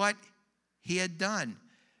wasn't what he had done.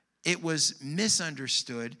 It was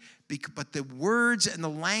misunderstood, but the words and the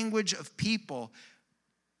language of people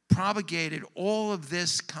propagated all of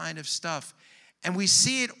this kind of stuff. And we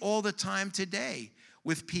see it all the time today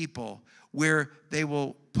with people where they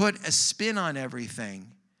will put a spin on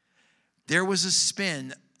everything. There was a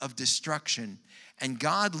spin of destruction, and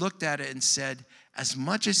God looked at it and said, as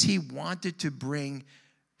much as he wanted to bring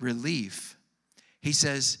relief, he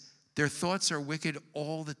says, their thoughts are wicked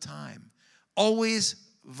all the time. Always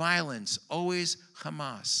violence, always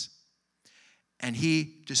Hamas. And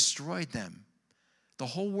he destroyed them, the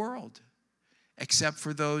whole world, except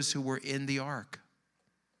for those who were in the ark.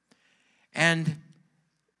 And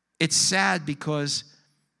it's sad because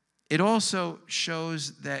it also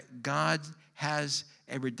shows that God has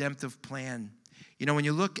a redemptive plan. You know, when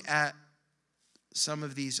you look at some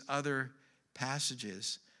of these other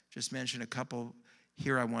passages, just mention a couple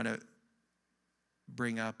here I want to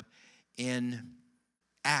bring up. In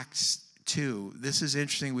Acts 2, this is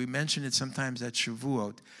interesting. We mention it sometimes at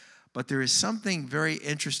Shavuot, but there is something very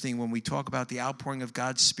interesting when we talk about the outpouring of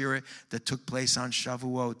God's Spirit that took place on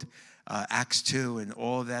Shavuot, Acts 2, and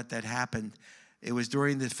all that happened. It was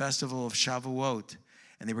during the festival of Shavuot,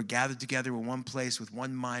 and they were gathered together in one place with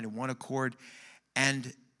one mind and one accord,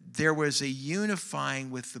 and there was a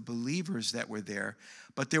unifying with the believers that were there.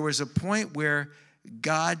 But there was a point where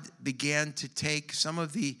God began to take some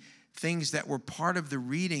of the things that were part of the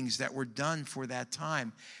readings that were done for that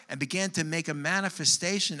time and began to make a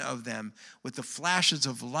manifestation of them with the flashes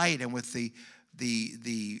of light and with the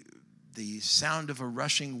sound of a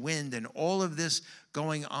rushing wind and all of this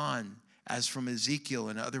going on, as from Ezekiel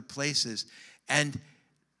and other places. And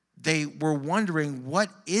they were wondering, what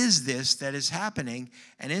is this that is happening?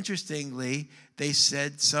 And interestingly,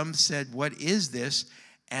 some said, what is this?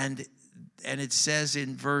 And it says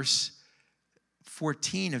in verse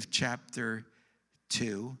 14 of chapter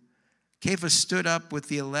 2, Cephas stood up with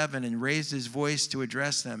the 11 and raised his voice to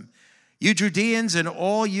address them. You Judeans and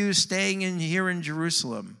all you staying here in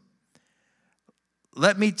Jerusalem,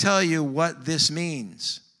 let me tell you what this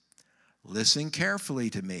means. Listen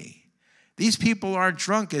carefully to me. These people aren't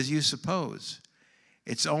drunk as you suppose.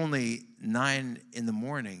 It's only 9 in the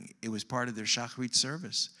morning. It was part of their Shacharit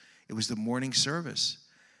service. It was the morning service.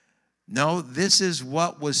 No, this is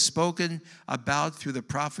what was spoken about through the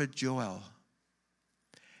prophet Joel.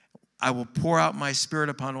 I will pour out my spirit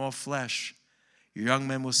upon all flesh. Your young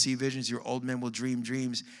men will see visions, your old men will dream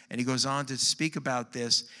dreams. And he goes on to speak about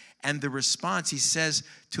this. And the response, he says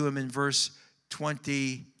to him in verse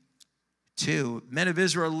 22, men of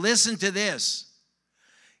Israel, listen to this.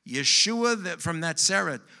 Yeshua from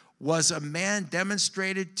Nazareth was a man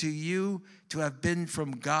demonstrated to you to have been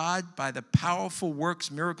from God by the powerful works,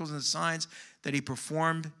 miracles, and signs that he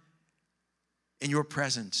performed in your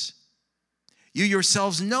presence. You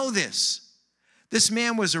yourselves know this. This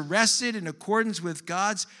man was arrested in accordance with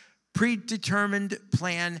God's predetermined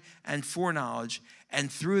plan and foreknowledge,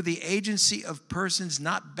 and through the agency of persons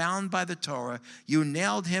not bound by the Torah, you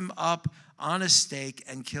nailed him up on a stake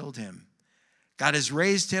and killed him. God has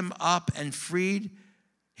raised him up and freed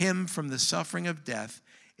him from the suffering of death.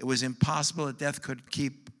 It was impossible that death could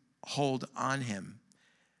keep hold on him.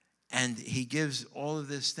 And he gives all of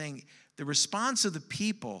this thing. The response of the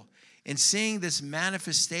people in seeing this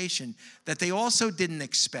manifestation that they also didn't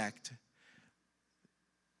expect.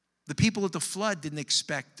 The people at the flood didn't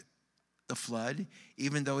expect the flood,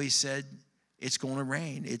 even though he said, it's going to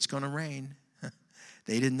rain, it's going to rain.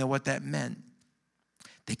 They didn't know what that meant.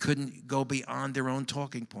 They couldn't go beyond their own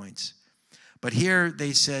talking points. But here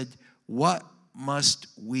they said, what must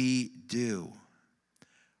we do?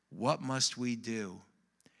 What must we do?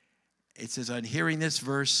 It says, on hearing this,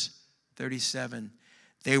 verse 37,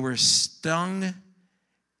 they were stung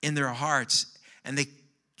in their hearts, and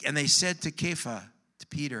they said to Kepha, to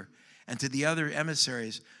Peter, and to the other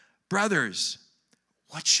emissaries, brothers,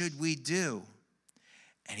 what should we do?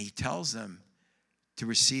 And he tells them to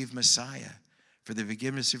receive Messiah for the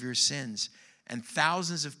forgiveness of your sins. And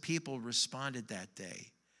thousands of people responded that day.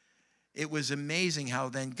 It was amazing how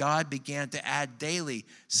then God began to add daily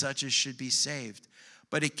such as should be saved.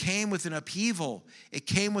 But it came with an upheaval. It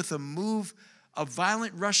came with a move of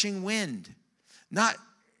violent rushing wind, not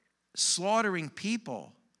slaughtering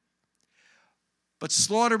people, but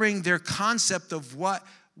slaughtering their concept of what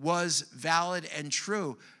was valid and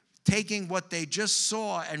true, taking what they just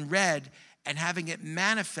saw and read and having it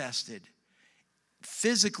manifested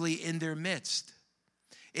physically in their midst.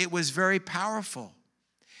 It was very powerful.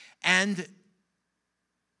 And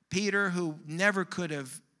Peter, who never could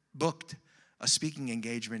have booked a speaking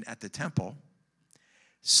engagement at the temple,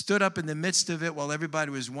 stood up in the midst of it while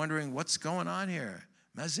everybody was wondering, what's going on here?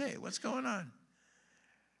 Mazeh, what's going on?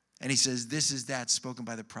 And he says, this is that spoken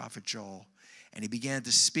by the prophet Joel. And he began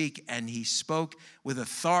to speak, and he spoke with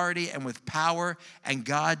authority and with power, and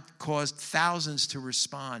God caused thousands to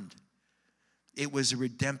respond. It was a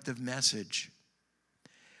redemptive message.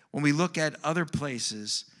 When we look at other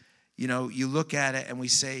places, you look at it and we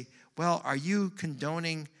say, well, are you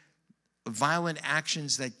condoning violent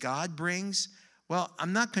actions that God brings? Well,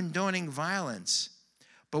 I'm not condoning violence.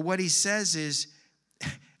 But what he says is, it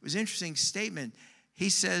was an interesting statement. He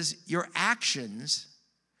says, your actions,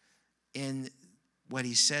 in what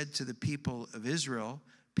he said to the people of Israel,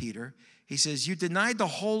 Peter, he says, you denied the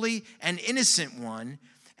holy and innocent one,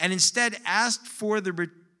 and instead asked for the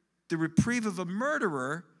reprieve of a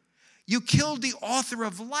murderer. You killed the author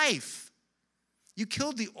of life. You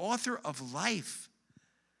killed the author of life.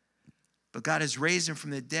 But God has raised him from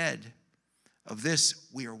the dead. Of this,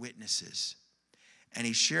 we are witnesses. And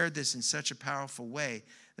he shared this in such a powerful way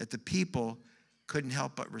that the people couldn't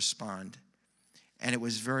help but respond. And it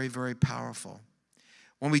was very, very powerful.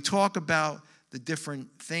 When we talk about the different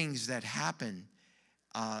things that happen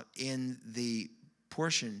in the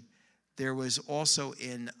portion, there was also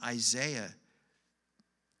in Isaiah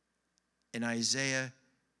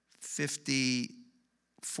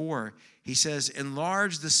 54, he says,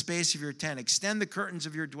 enlarge the space of your tent, extend the curtains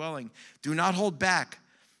of your dwelling, do not hold back.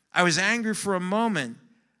 I was angry for a moment,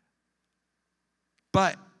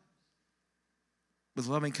 but with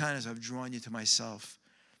loving kindness I've drawn you to myself.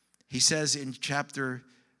 He says in chapter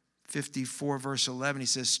 54, verse 11, he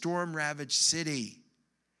says, storm-ravaged city,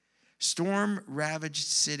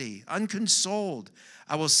 unconsoled.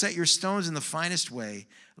 I will set your stones in the finest way.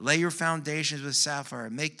 Lay your foundations with sapphire.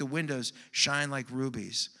 Make the windows shine like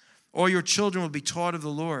rubies. All your children will be taught of the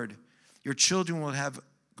Lord. Your children will have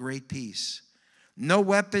great peace. No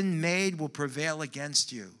weapon made will prevail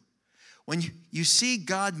against you. When you see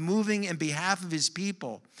God moving in behalf of his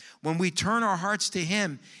people, when we turn our hearts to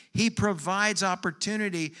him, he provides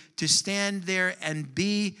opportunity to stand there and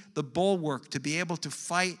be the bulwark, to be able to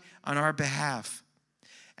fight on our behalf.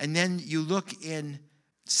 And then you look in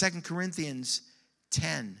 2 Corinthians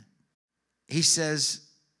 10. he says,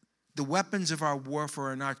 the weapons of our warfare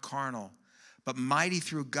are not carnal, but mighty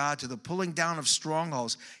through God to the pulling down of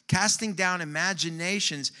strongholds, casting down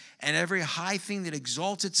imaginations and every high thing that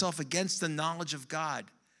exalts itself against the knowledge of God.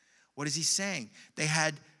 What is he saying? They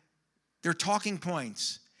had their talking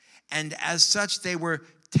points, and as such, they were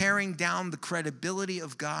tearing down the credibility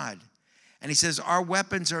of God. And he says, our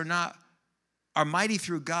weapons are mighty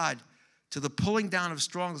through God to the pulling down of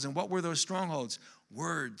strongholds. And what were those strongholds?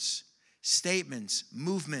 Words, statements,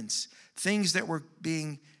 movements, things that were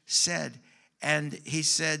being said. And he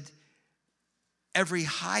said, every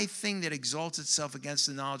high thing that exalts itself against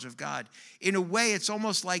the knowledge of God. In a way, it's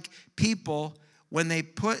almost like people, when they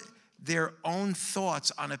put their own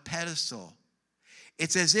thoughts on a pedestal,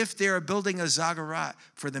 it's as if they're building a zagharat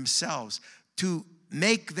for themselves to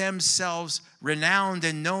make themselves renowned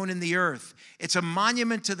and known in the earth. It's a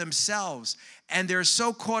monument to themselves, and they're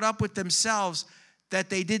so caught up with themselves that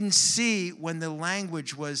they didn't see when the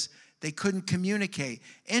language was, they couldn't communicate.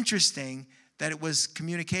 Interesting that it was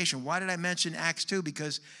communication. Why did I mention Acts 2?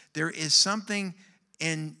 Because there is something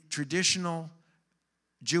in traditional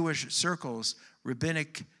Jewish circles,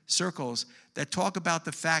 rabbinic circles, that talk about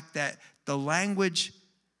the fact that the language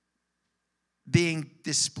being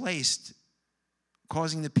displaced,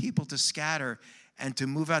 causing the people to scatter and to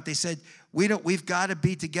move out. They said, we've got to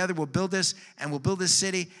be together. We'll build this, and we'll build this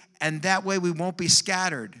city, and that way we won't be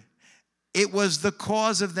scattered. It was the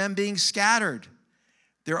cause of them being scattered.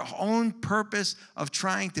 Their own purpose of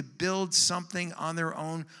trying to build something on their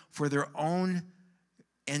own for their own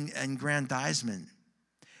aggrandizement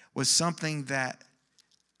was something that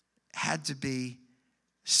had to be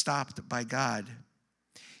stopped by God.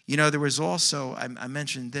 You know, there was also, I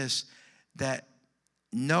mentioned this, that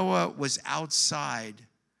Noah was outside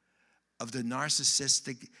of the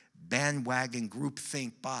narcissistic bandwagon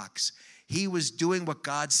groupthink box. He was doing what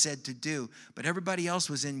God said to do, but everybody else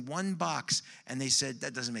was in one box, and they said,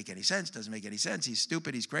 that doesn't make any sense, doesn't make any sense. He's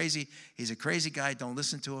stupid, he's crazy, he's a crazy guy, don't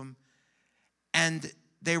listen to him. And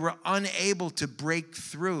they were unable to break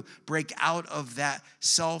out of that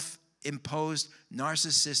self-imposed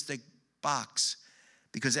narcissistic box,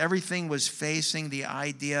 because everything was facing the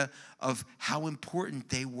idea of how important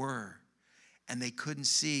they were, and they couldn't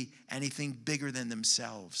see anything bigger than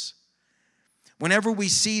themselves. Whenever we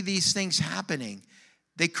see these things happening,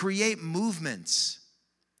 they create movements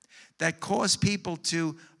that cause people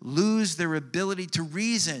to lose their ability to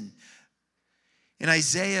reason. In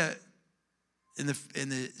Isaiah, in the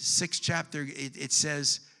 6th chapter, it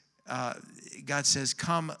says, God says,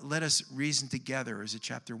 come, let us reason together, is it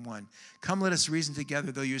chapter 1? Come, let us reason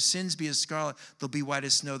together. Though your sins be as scarlet, they'll be white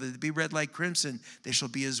as snow. They'll be red like crimson, they shall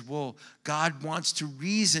be as wool. God wants to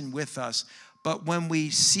reason with us. But when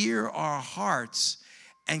we sear our hearts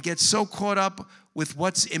and get so caught up with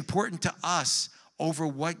what's important to us over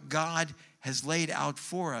what God has laid out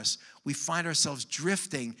for us, we find ourselves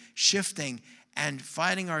drifting, shifting, and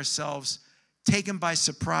finding ourselves taken by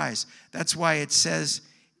surprise. That's why it says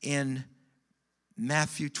in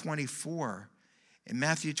Matthew 24,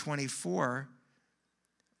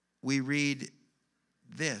 we read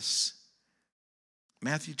this.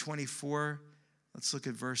 Matthew 24, let's look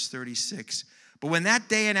at verse 36. But when that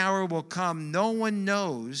day and hour will come, no one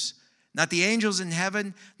knows, not the angels in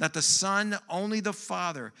heaven, not the Son, only the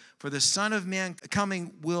Father. For the Son of Man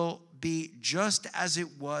coming will be just as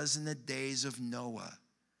it was in the days of Noah.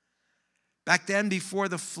 Back then, before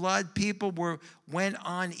the flood, people went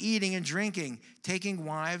on eating and drinking, taking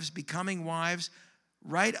wives, becoming wives,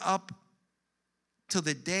 right up till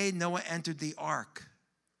the day Noah entered the ark.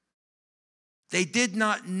 They did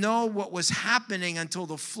not know what was happening until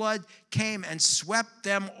the flood came and swept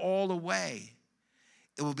them all away.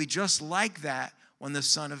 It will be just like that when the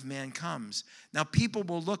Son of Man comes. Now, people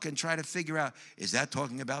will look and try to figure out, is that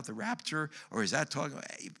talking about the rapture? Or is that talking about...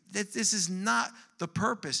 This is not the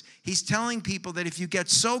purpose. He's telling people that if you get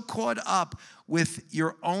so caught up with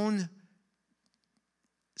your own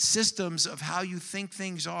systems of how you think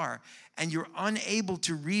things are, and you're unable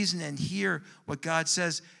to reason and hear what God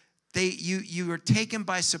says, you are taken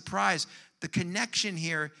by surprise. The connection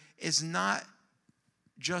here is not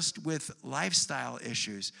just with lifestyle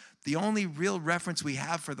issues. The only real reference we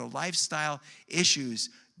have for the lifestyle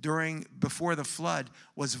issues before the flood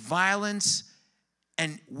was violence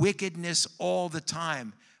and wickedness all the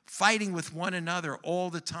time, fighting with one another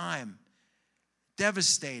all the time,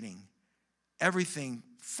 devastating, everything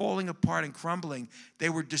falling apart and crumbling. They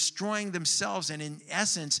were destroying themselves, and in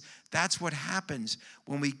essence, that's what happens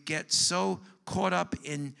when we get so caught up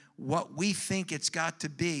in what we think it's got to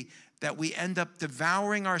be that we end up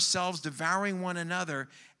devouring ourselves, devouring one another,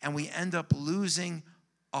 and we end up losing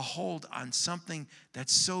a hold on something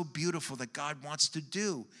that's so beautiful that God wants to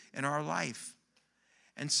do in our life.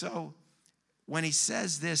 And so when he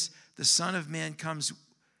says this, the Son of Man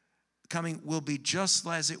coming will be just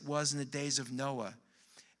as it was in the days of Noah.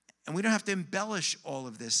 And we don't have to embellish all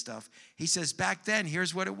of this stuff. He says back then,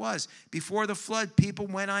 here's what it was. Before the flood, people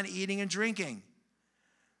went on eating and drinking.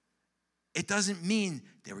 It doesn't mean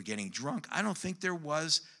they were getting drunk. I don't think there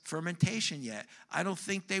was fermentation yet. I don't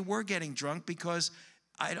think they were getting drunk because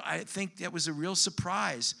I think that was a real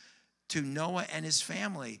surprise to Noah and his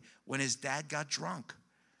family when his dad got drunk.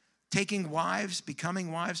 Taking wives,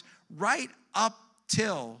 becoming wives, right up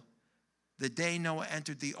till the day Noah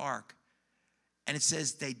entered the ark. And it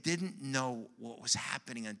says they didn't know what was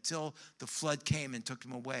happening until the flood came and took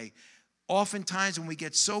them away. Oftentimes when we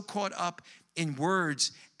get so caught up in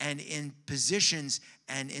words and in positions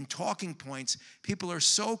and in talking points, people are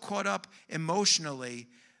so caught up emotionally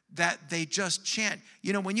that they just chant.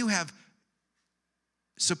 You know, when you have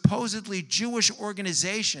supposedly Jewish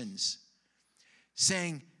organizations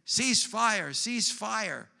saying, cease fire, cease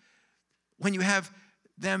fire, when you have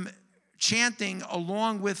them chanting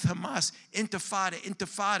along with Hamas, intifada,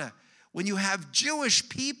 intifada, when you have Jewish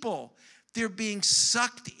people, they're being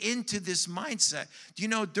sucked into this mindset. Do you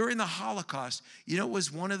know, during the Holocaust, you know, it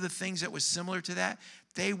was one of the things that was similar to that?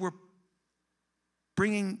 They were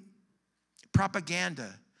bringing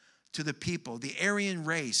propaganda to the people, the Aryan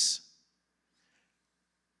race.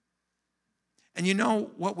 And you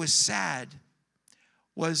know what was sad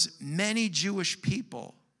was many Jewish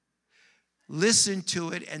people listened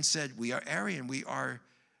to it and said, we are Aryan, we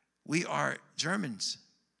are Germans.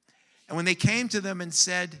 And when they came to them and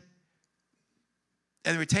said,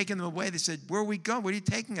 and they were taking them away, they said, where are we going? Where are you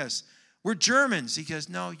taking us? We're Germans. He goes,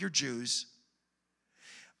 no, you're Jews.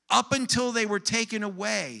 Up until they were taken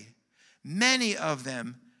away, many of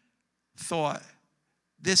them thought,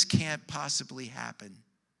 this can't possibly happen.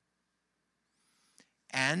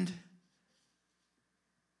 And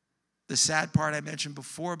the sad part I mentioned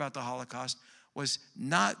before about the Holocaust was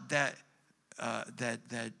not that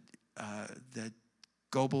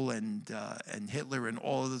Goebbels and Hitler and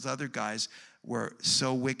all of those other guys were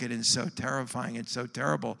so wicked and so terrifying and so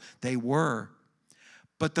terrible. They were.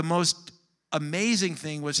 But the most amazing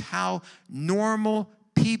thing was how normal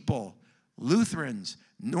people, Lutherans,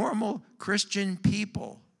 normal Christian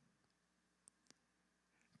people,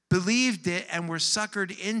 believed it and were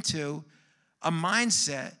suckered into a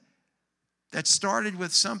mindset that started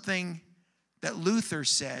with something that Luther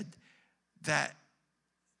said, that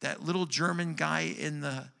little German guy in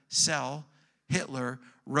the cell, Hitler,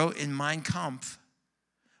 wrote in Mein Kampf,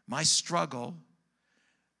 my struggle.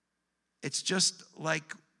 It's just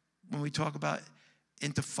like when we talk about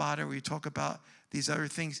intifada, we talk about these other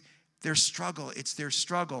things, their struggle, it's their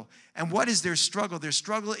struggle. And what is their struggle? Their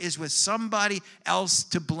struggle is with somebody else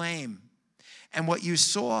to blame. And what you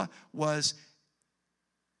saw was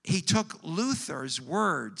he took Luther's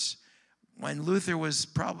words when Luther was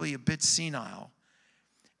probably a bit senile.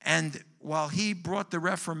 And while he brought the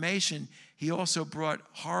Reformation, he also brought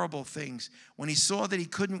horrible things. When he saw that he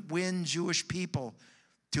couldn't win Jewish people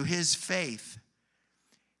to his faith,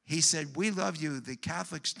 he said, we love you. The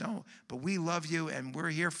Catholics don't, but we love you and we're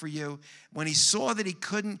here for you. When he saw that he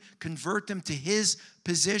couldn't convert them to his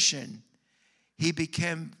position, he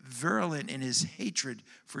became virulent in his hatred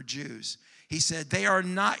for Jews. He said, they are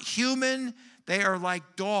not human, they are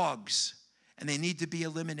like dogs, and they need to be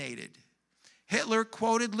eliminated. Hitler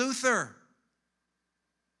quoted Luther,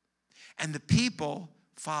 and the people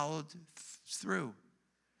followed through.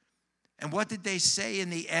 And what did they say in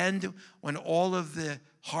the end when all of the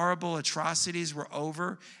horrible atrocities were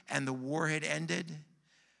over and the war had ended?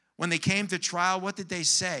 When they came to trial, what did they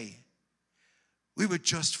say? We were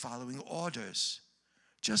just following orders.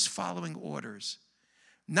 Just following orders.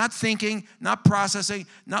 Not thinking, not processing,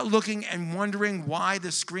 not looking and wondering why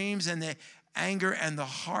the screams and the anger and the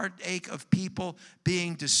heartache of people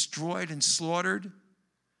being destroyed and slaughtered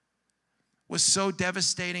was so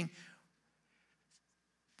devastating.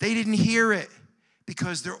 They didn't hear it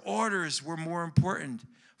because their orders were more important.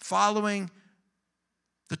 Following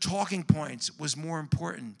the talking points was more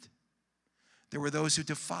important. There were those who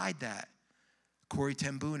defied that. Corrie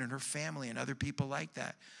ten Boom and her family and other people like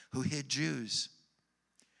that who hid Jews.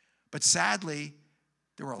 But sadly,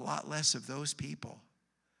 there were a lot less of those people.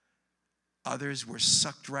 Others were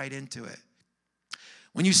sucked right into it.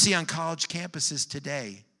 When you see on college campuses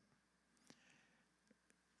today,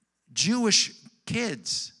 Jewish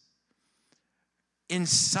kids in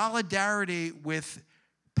solidarity with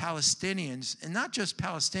Palestinians, and not just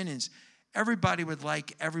Palestinians, everybody would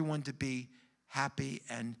like everyone to be happy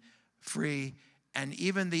and free And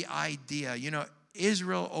even the idea,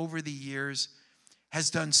 Israel over the years has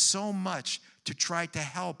done so much to try to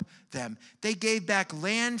help them. They gave back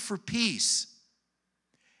land for peace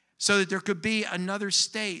so that there could be another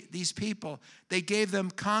state, these people. They gave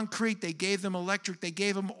them concrete, they gave them electric, they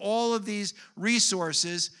gave them all of these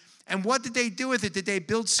resources. And what did they do with it? Did they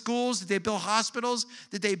build schools? Did they build hospitals?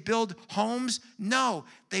 Did they build homes? No,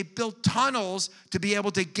 they built tunnels to be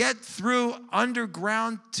able to get through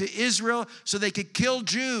underground to Israel so they could kill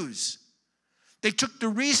Jews. They took the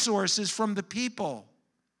resources from the people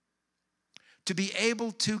to be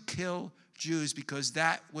able to kill Jews because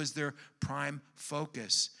that was their prime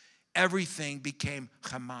focus. Everything became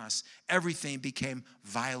Hamas. Everything became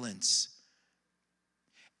violence.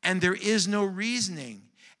 And there is no reasoning.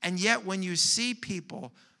 And yet when you see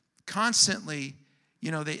people constantly,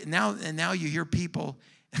 now you hear people,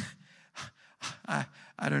 I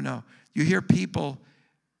don't know, you hear people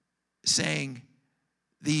saying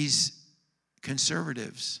these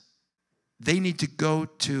conservatives, they need to go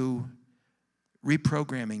to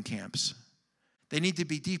reprogramming camps. They need to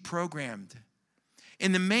be deprogrammed.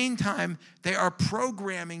 In the meantime, they are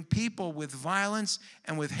programming people with violence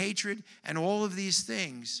and with hatred and all of these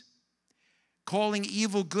things, calling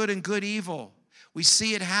evil good and good evil. We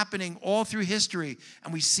see it happening all through history,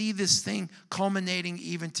 and we see this thing culminating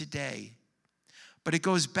even today. But it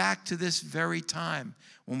goes back to this very time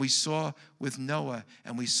when we saw with Noah,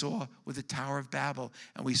 and we saw with the Tower of Babel,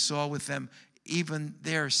 and we saw with them even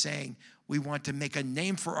there saying, we want to make a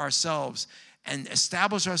name for ourselves and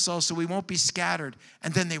establish ourselves so we won't be scattered.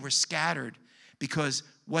 And then they were scattered because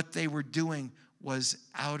what they were doing was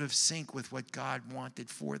out of sync with what God wanted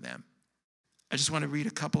for them. I just want to read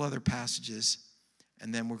a couple other passages,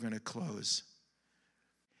 and then we're going to close.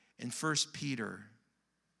 In 1 Peter,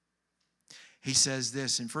 he says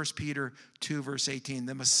this, in 1 Peter 2, verse 18,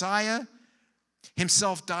 the Messiah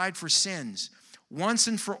himself died for sins, once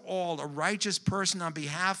and for all, a righteous person on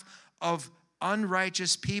behalf of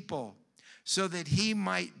unrighteous people, so that he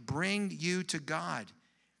might bring you to God.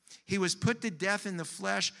 He was put to death in the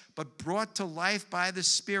flesh, but brought to life by the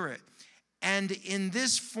Spirit. And in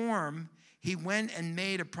this form, he went and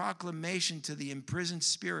made a proclamation to the imprisoned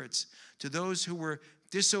spirits, to those who were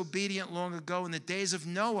disobedient long ago in the days of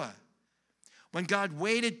Noah, when God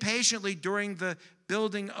waited patiently during the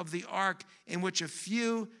building of the ark, in which a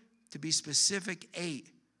few, to be specific, 8,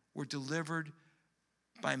 were delivered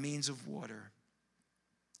by means of water.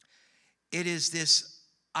 It is this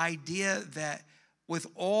idea that with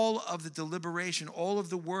all of the deliberation, all of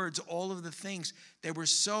the words, all of the things, they were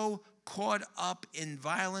so caught up in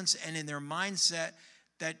violence and in their mindset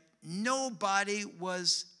that nobody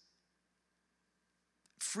was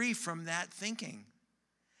free from that thinking.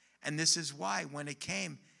 And this is why, when it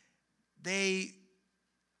came, they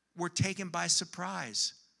were taken by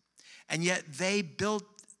surprise. And yet they built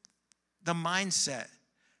the mindset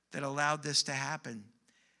that allowed this to happen.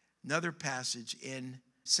 Another passage in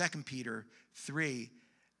 2 Peter 3:9,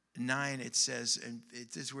 it says, and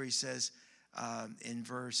it is where he says in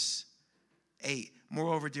verse 8,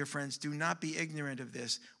 moreover, dear friends, do not be ignorant of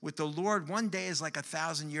this. With the Lord, one day is like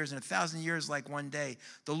 1,000 years, and 1,000 years like one day.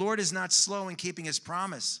 The Lord is not slow in keeping his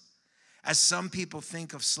promise, as some people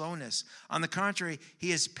think of slowness. On the contrary,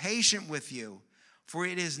 he is patient with you, for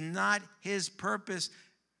it is not his purpose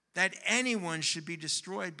that anyone should be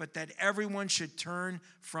destroyed, but that everyone should turn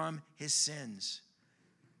from his sins.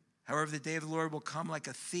 However, the day of the Lord will come like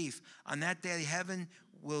a thief. On that day,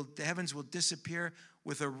 the heavens will disappear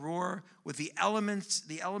with a roar, with the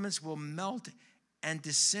elements will melt and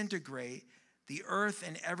disintegrate. The earth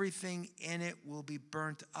and everything in it will be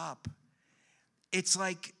burnt up. It's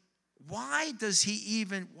like, why does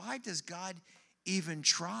God even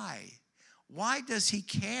try? Why does he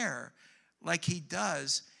care like he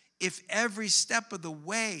does if every step of the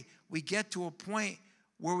way we get to a point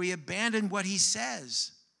where we abandon what he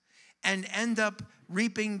says and end up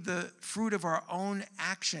reaping the fruit of our own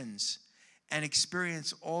actions and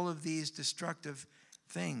experience all of these destructive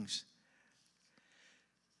things?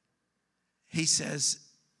 He says,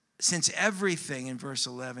 since everything, in verse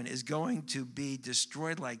 11, is going to be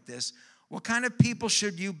destroyed like this, what kind of people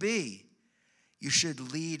should you be? You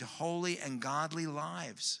should lead holy and godly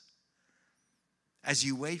lives as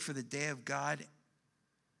you wait for the day of God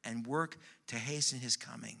and work to hasten his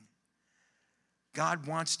coming. God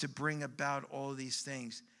wants to bring about all these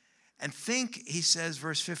things. And think, he says,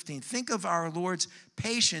 verse 15, think of our Lord's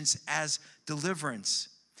patience as deliverance,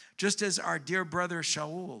 just as our dear brother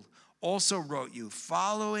Shaul also wrote you,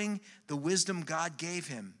 following the wisdom God gave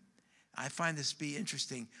him. I find this to be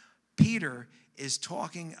interesting. Peter is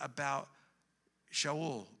talking about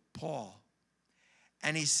Shaul, Paul,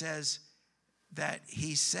 And he says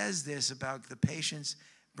this about the patience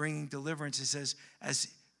bringing deliverance. He says, as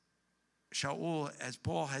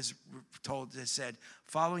Paul has said,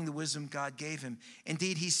 following the wisdom God gave him.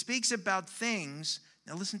 Indeed, he speaks about things.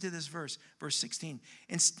 Now listen to this verse 16.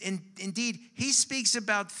 Indeed, he speaks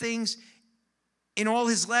about things in all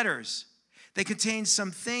his letters. They contain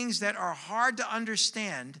some things that are hard to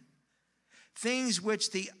understand, things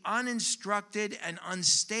which the uninstructed and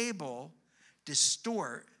unstable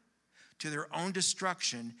distort to their own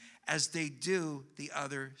destruction as they do the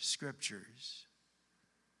other scriptures.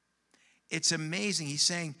 It's amazing. He's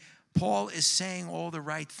saying, Paul is saying all the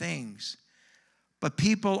right things. But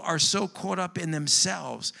people are so caught up in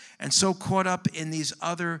themselves and so caught up in these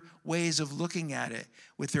other ways of looking at it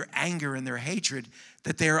with their anger and their hatred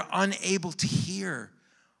that they are unable to hear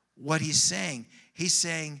what he's saying. He's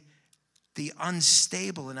saying the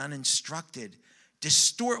unstable and uninstructed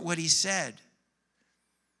distort what he said.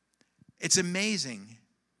 It's amazing.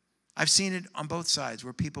 I've seen it on both sides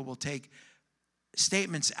where people will take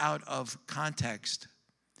statements out of context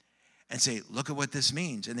and say, look at what this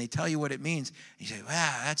means. And they tell you what it means. And you say,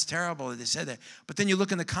 wow, that's terrible that they said that. But then you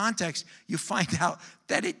look in the context, you find out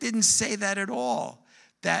that it didn't say that at all.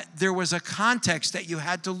 That there was a context that you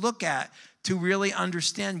had to look at to really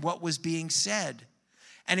understand what was being said.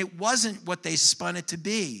 And it wasn't what they spun it to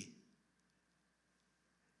be.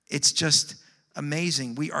 It's just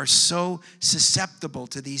amazing. We are so susceptible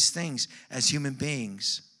to these things as human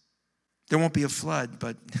beings. There won't be a flood,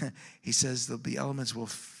 but he says there'll be elements will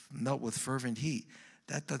melt with fervent heat.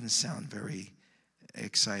 That doesn't sound very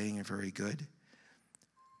exciting and very good.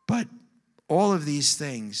 But all of these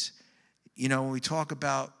things, you know, when we talk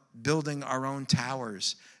about building our own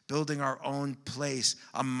towers, building our own place,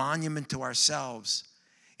 a monument to ourselves,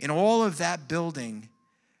 in all of that building,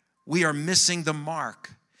 we are missing the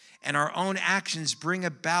mark. And our own actions bring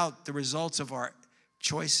about the results of our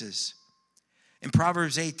choices. In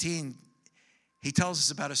Proverbs 18, he tells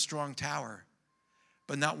us about a strong tower,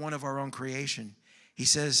 but not one of our own creation. He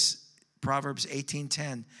says, Proverbs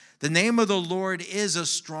 18:10, the name of the Lord is a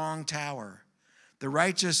strong tower. The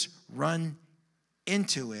righteous run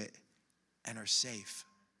into it and are safe.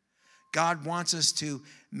 God wants us to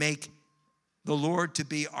make the Lord to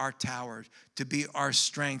be our tower, to be our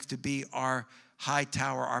strength, to be our high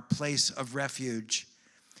tower, our place of refuge,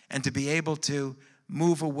 and to be able to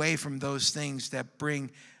move away from those things that bring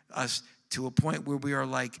us to a point where we are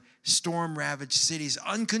like storm-ravaged cities,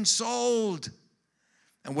 unconsoled.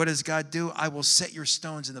 And what does God do? I will set your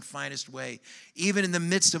stones in the finest way. Even in the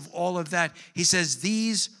midst of all of that, he says,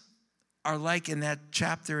 these are like in that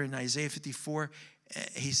chapter in Isaiah 54,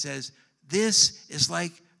 he says, this is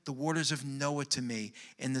like the waters of Noah to me.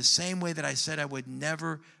 In the same way that I said I would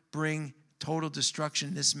never bring total destruction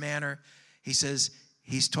in this manner, he says,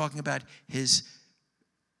 he's talking about his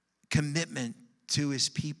commitment to his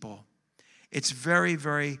people. It's very,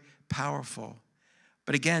 very powerful.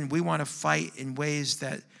 But again, we want to fight in ways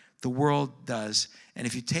that the world does. And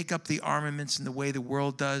if you take up the armaments in the way the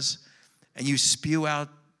world does, and you spew out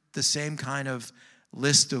the same kind of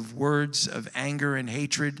list of words of anger and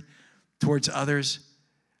hatred towards others,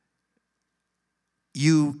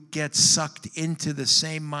 you get sucked into the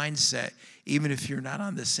same mindset, even if you're not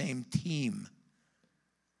on the same team.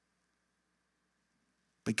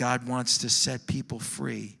 But God wants to set people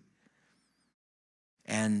free.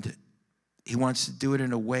 And he wants to do it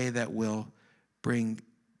in a way that will bring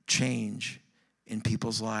change in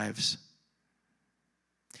people's lives.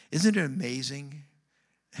 Isn't it amazing?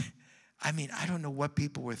 I mean, I don't know what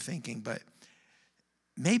people were thinking, but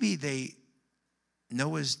maybe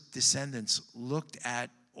Noah's descendants looked at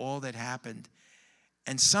all that happened,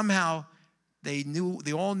 and somehow they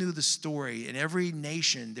all knew the story. In every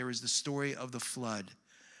nation, there is the story of the flood.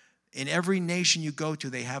 In every nation you go to,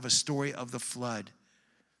 they have a story of the flood.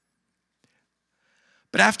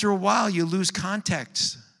 But after a while, you lose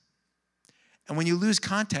context. And when you lose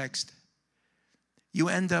context, you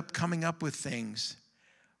end up coming up with things.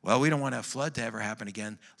 Well, we don't want a flood to ever happen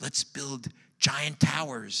again. Let's build giant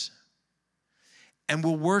towers. And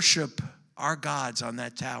we'll worship our gods on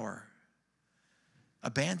that tower.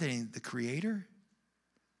 Abandoning the Creator?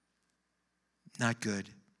 Not good.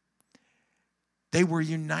 They were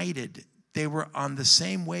united. They were on the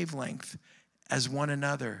same wavelength as one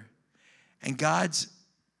another. And God's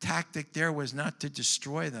tactic there was not to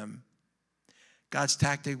destroy them. God's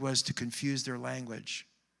tactic was to confuse their language.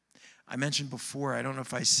 I mentioned before, I don't know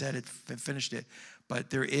if I said it, finished it, but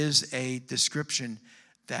there is a description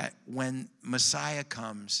that when Messiah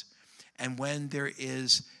comes and when there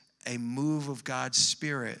is a move of God's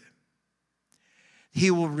Spirit, He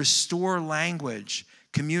will restore language,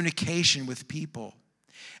 communication with people.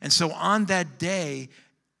 And so on that day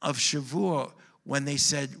of Shavuot, when they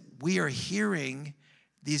said, we are hearing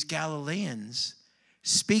these Galileans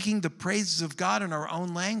speaking the praises of God in our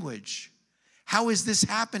own language. How is this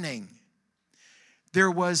happening? There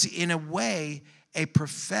was, in a way, a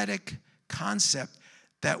prophetic concept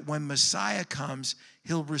that when Messiah comes,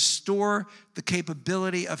 he'll restore the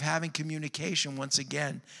capability of having communication once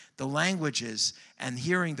again, the languages, and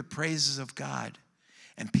hearing the praises of God.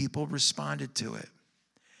 And people responded to it.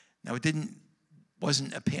 Now, it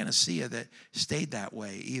wasn't a panacea that stayed that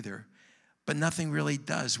way either, but nothing really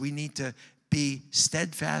does. We need to be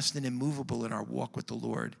steadfast and immovable in our walk with the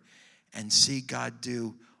Lord and see God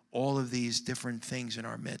do all of these different things in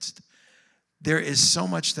our midst. There is so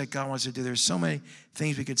much that God wants to do. There's so many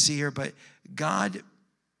things we could see here, but God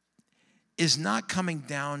is not coming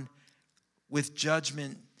down with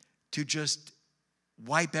judgment to just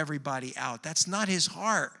wipe everybody out. That's not his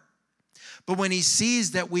heart. But when he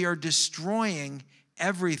sees that we are destroying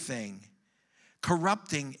everything,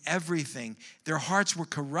 corrupting everything, their hearts were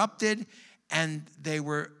corrupted and they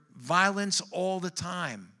were violence all the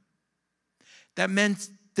time. That meant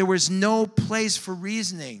there was no place for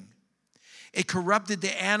reasoning. It corrupted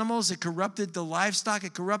the animals, it corrupted the livestock,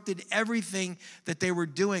 it corrupted everything that they were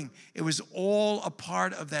doing. It was all a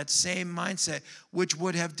part of that same mindset, which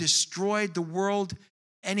would have destroyed the world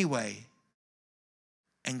anyway.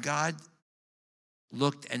 And God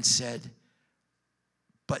looked and said,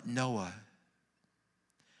 but Noah,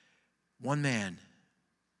 one man.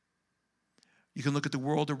 You can look at the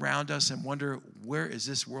world around us and wonder, where is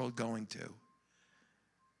this world going to?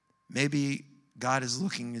 Maybe God is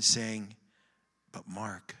looking and saying, but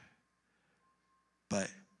Mark, but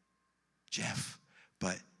Jeff,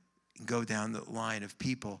 but go down the line of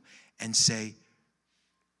people and say,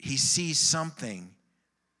 he sees something.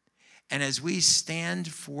 And as we stand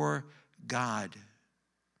for God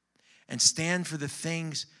and stand for the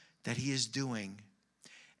things that he is doing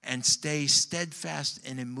and stay steadfast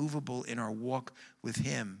and immovable in our walk with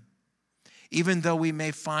him, even though we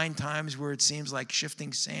may find times where it seems like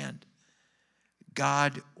shifting sand,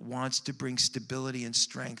 God wants to bring stability and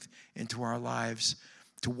strength into our lives,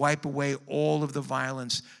 to wipe away all of the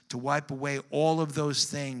violence, to wipe away all of those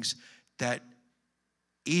things that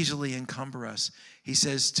easily encumber us. He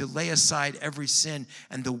says to lay aside every sin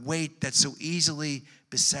and the weight that so easily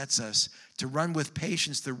besets us, to run with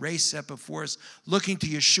patience the race set before us, looking to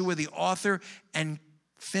Yeshua, the author and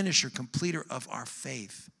finisher, completer of our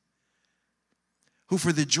faith, who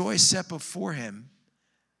for the joy set before him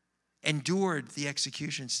endured the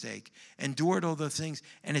execution stake, endured all those things,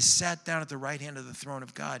 and is sat down at the right hand of the throne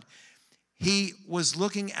of God. He was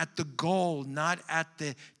looking at the goal, not at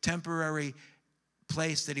the temporary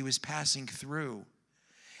place that he was passing through,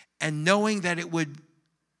 and knowing that it would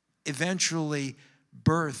eventually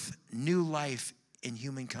birth new life in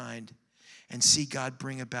humankind and see God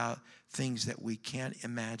bring about things that we can't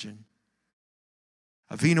imagine.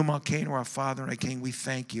 Avinu Malkeinu, our Father and our King, we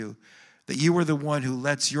thank you that you are the one who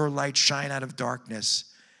lets your light shine out of darkness,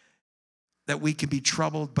 that we can be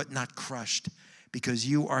troubled but not crushed because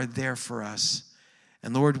you are there for us.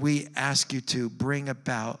 And Lord, we ask you to bring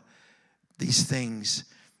about these things.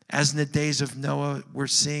 As in the days of Noah, we're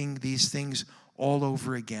seeing these things all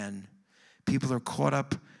over again. People are caught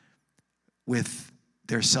up with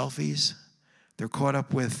their selfies. They're caught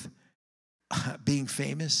up with being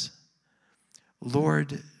famous.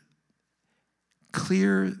 Lord,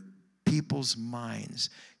 clear people's minds,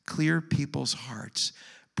 clear people's hearts,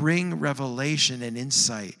 bring revelation and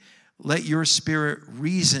insight. Let your spirit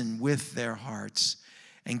reason with their hearts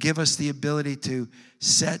and give us the ability to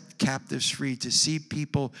set captives free, to see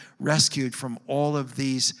people rescued from all of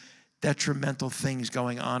these detrimental things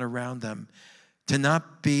going on around them, to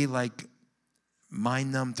not be like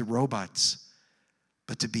mind-numbed robots,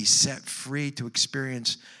 but to be set free to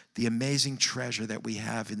experience the amazing treasure that we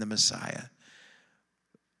have in the Messiah.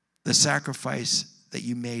 The sacrifice that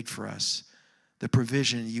you made for us, the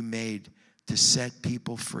provision you made to set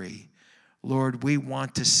people free. Lord, we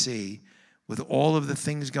want to see, with all of the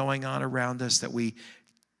things going on around us that we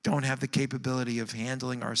don't have the capability of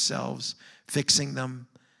handling ourselves, fixing them.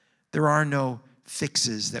 There are no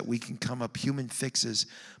fixes that we can come up, human fixes,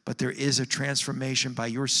 but there is a transformation by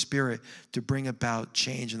your Spirit to bring about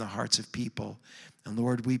change in the hearts of people. And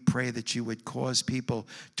Lord, we pray that you would cause people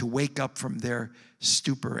to wake up from their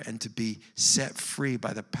stupor and to be set free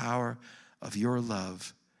by the power of your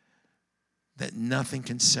love that nothing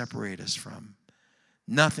can separate us from.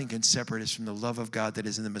 Nothing can separate us from the love of God that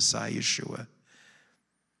is in the Messiah Yeshua.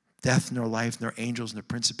 Death, nor life, nor angels, nor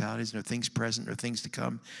principalities, nor things present, nor things to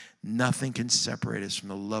come. Nothing can separate us from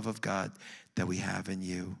the love of God that we have in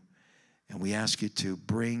you. And we ask you to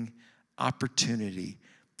bring opportunity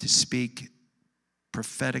to speak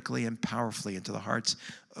prophetically and powerfully into the hearts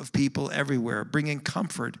of people everywhere, bringing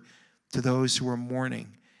comfort to those who are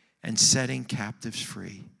mourning and setting captives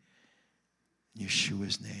free. In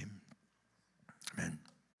Yeshua's name, amen.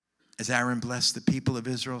 As Aaron blessed the people of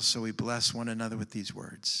Israel, so we bless one another with these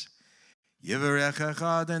words.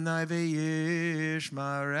 Yivarechecha Adonai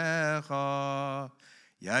v'yishmarecha,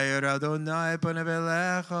 Yair Adonai panav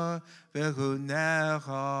elecha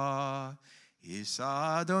v'chunecha,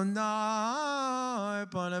 Yisa Adonai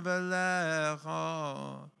panav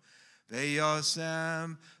elecha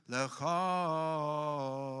v'yosem lecha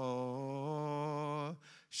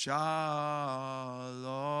shalom.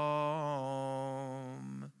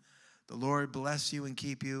 The Lord bless you and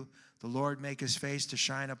keep you. The Lord make his face to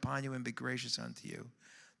shine upon you and be gracious unto you.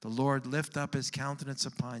 The Lord lift up his countenance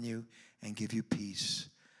upon you and give you peace.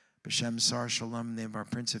 B'Shem Sar Shalom, in the name of our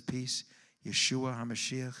Prince of Peace, Yeshua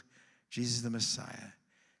HaMashiach, Jesus the Messiah.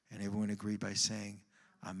 And everyone agreed by saying,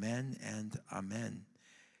 Amen and Amen.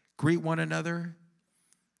 Greet one another.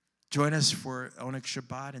 Join us for Onyx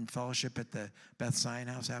Shabbat and fellowship at the Beth Zion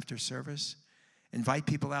House after service. Invite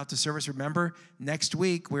people out to service. Remember, next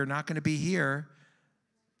week we're not going to be here.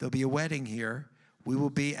 There'll be a wedding here. We will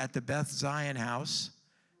be at the Beth Zion House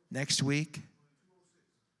next week,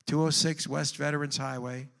 206 West Veterans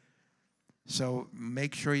Highway. So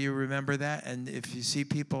make sure you remember that. And if you see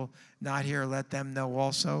people not here, let them know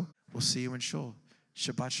also. We'll see you in Shul.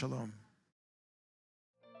 Shabbat Shalom.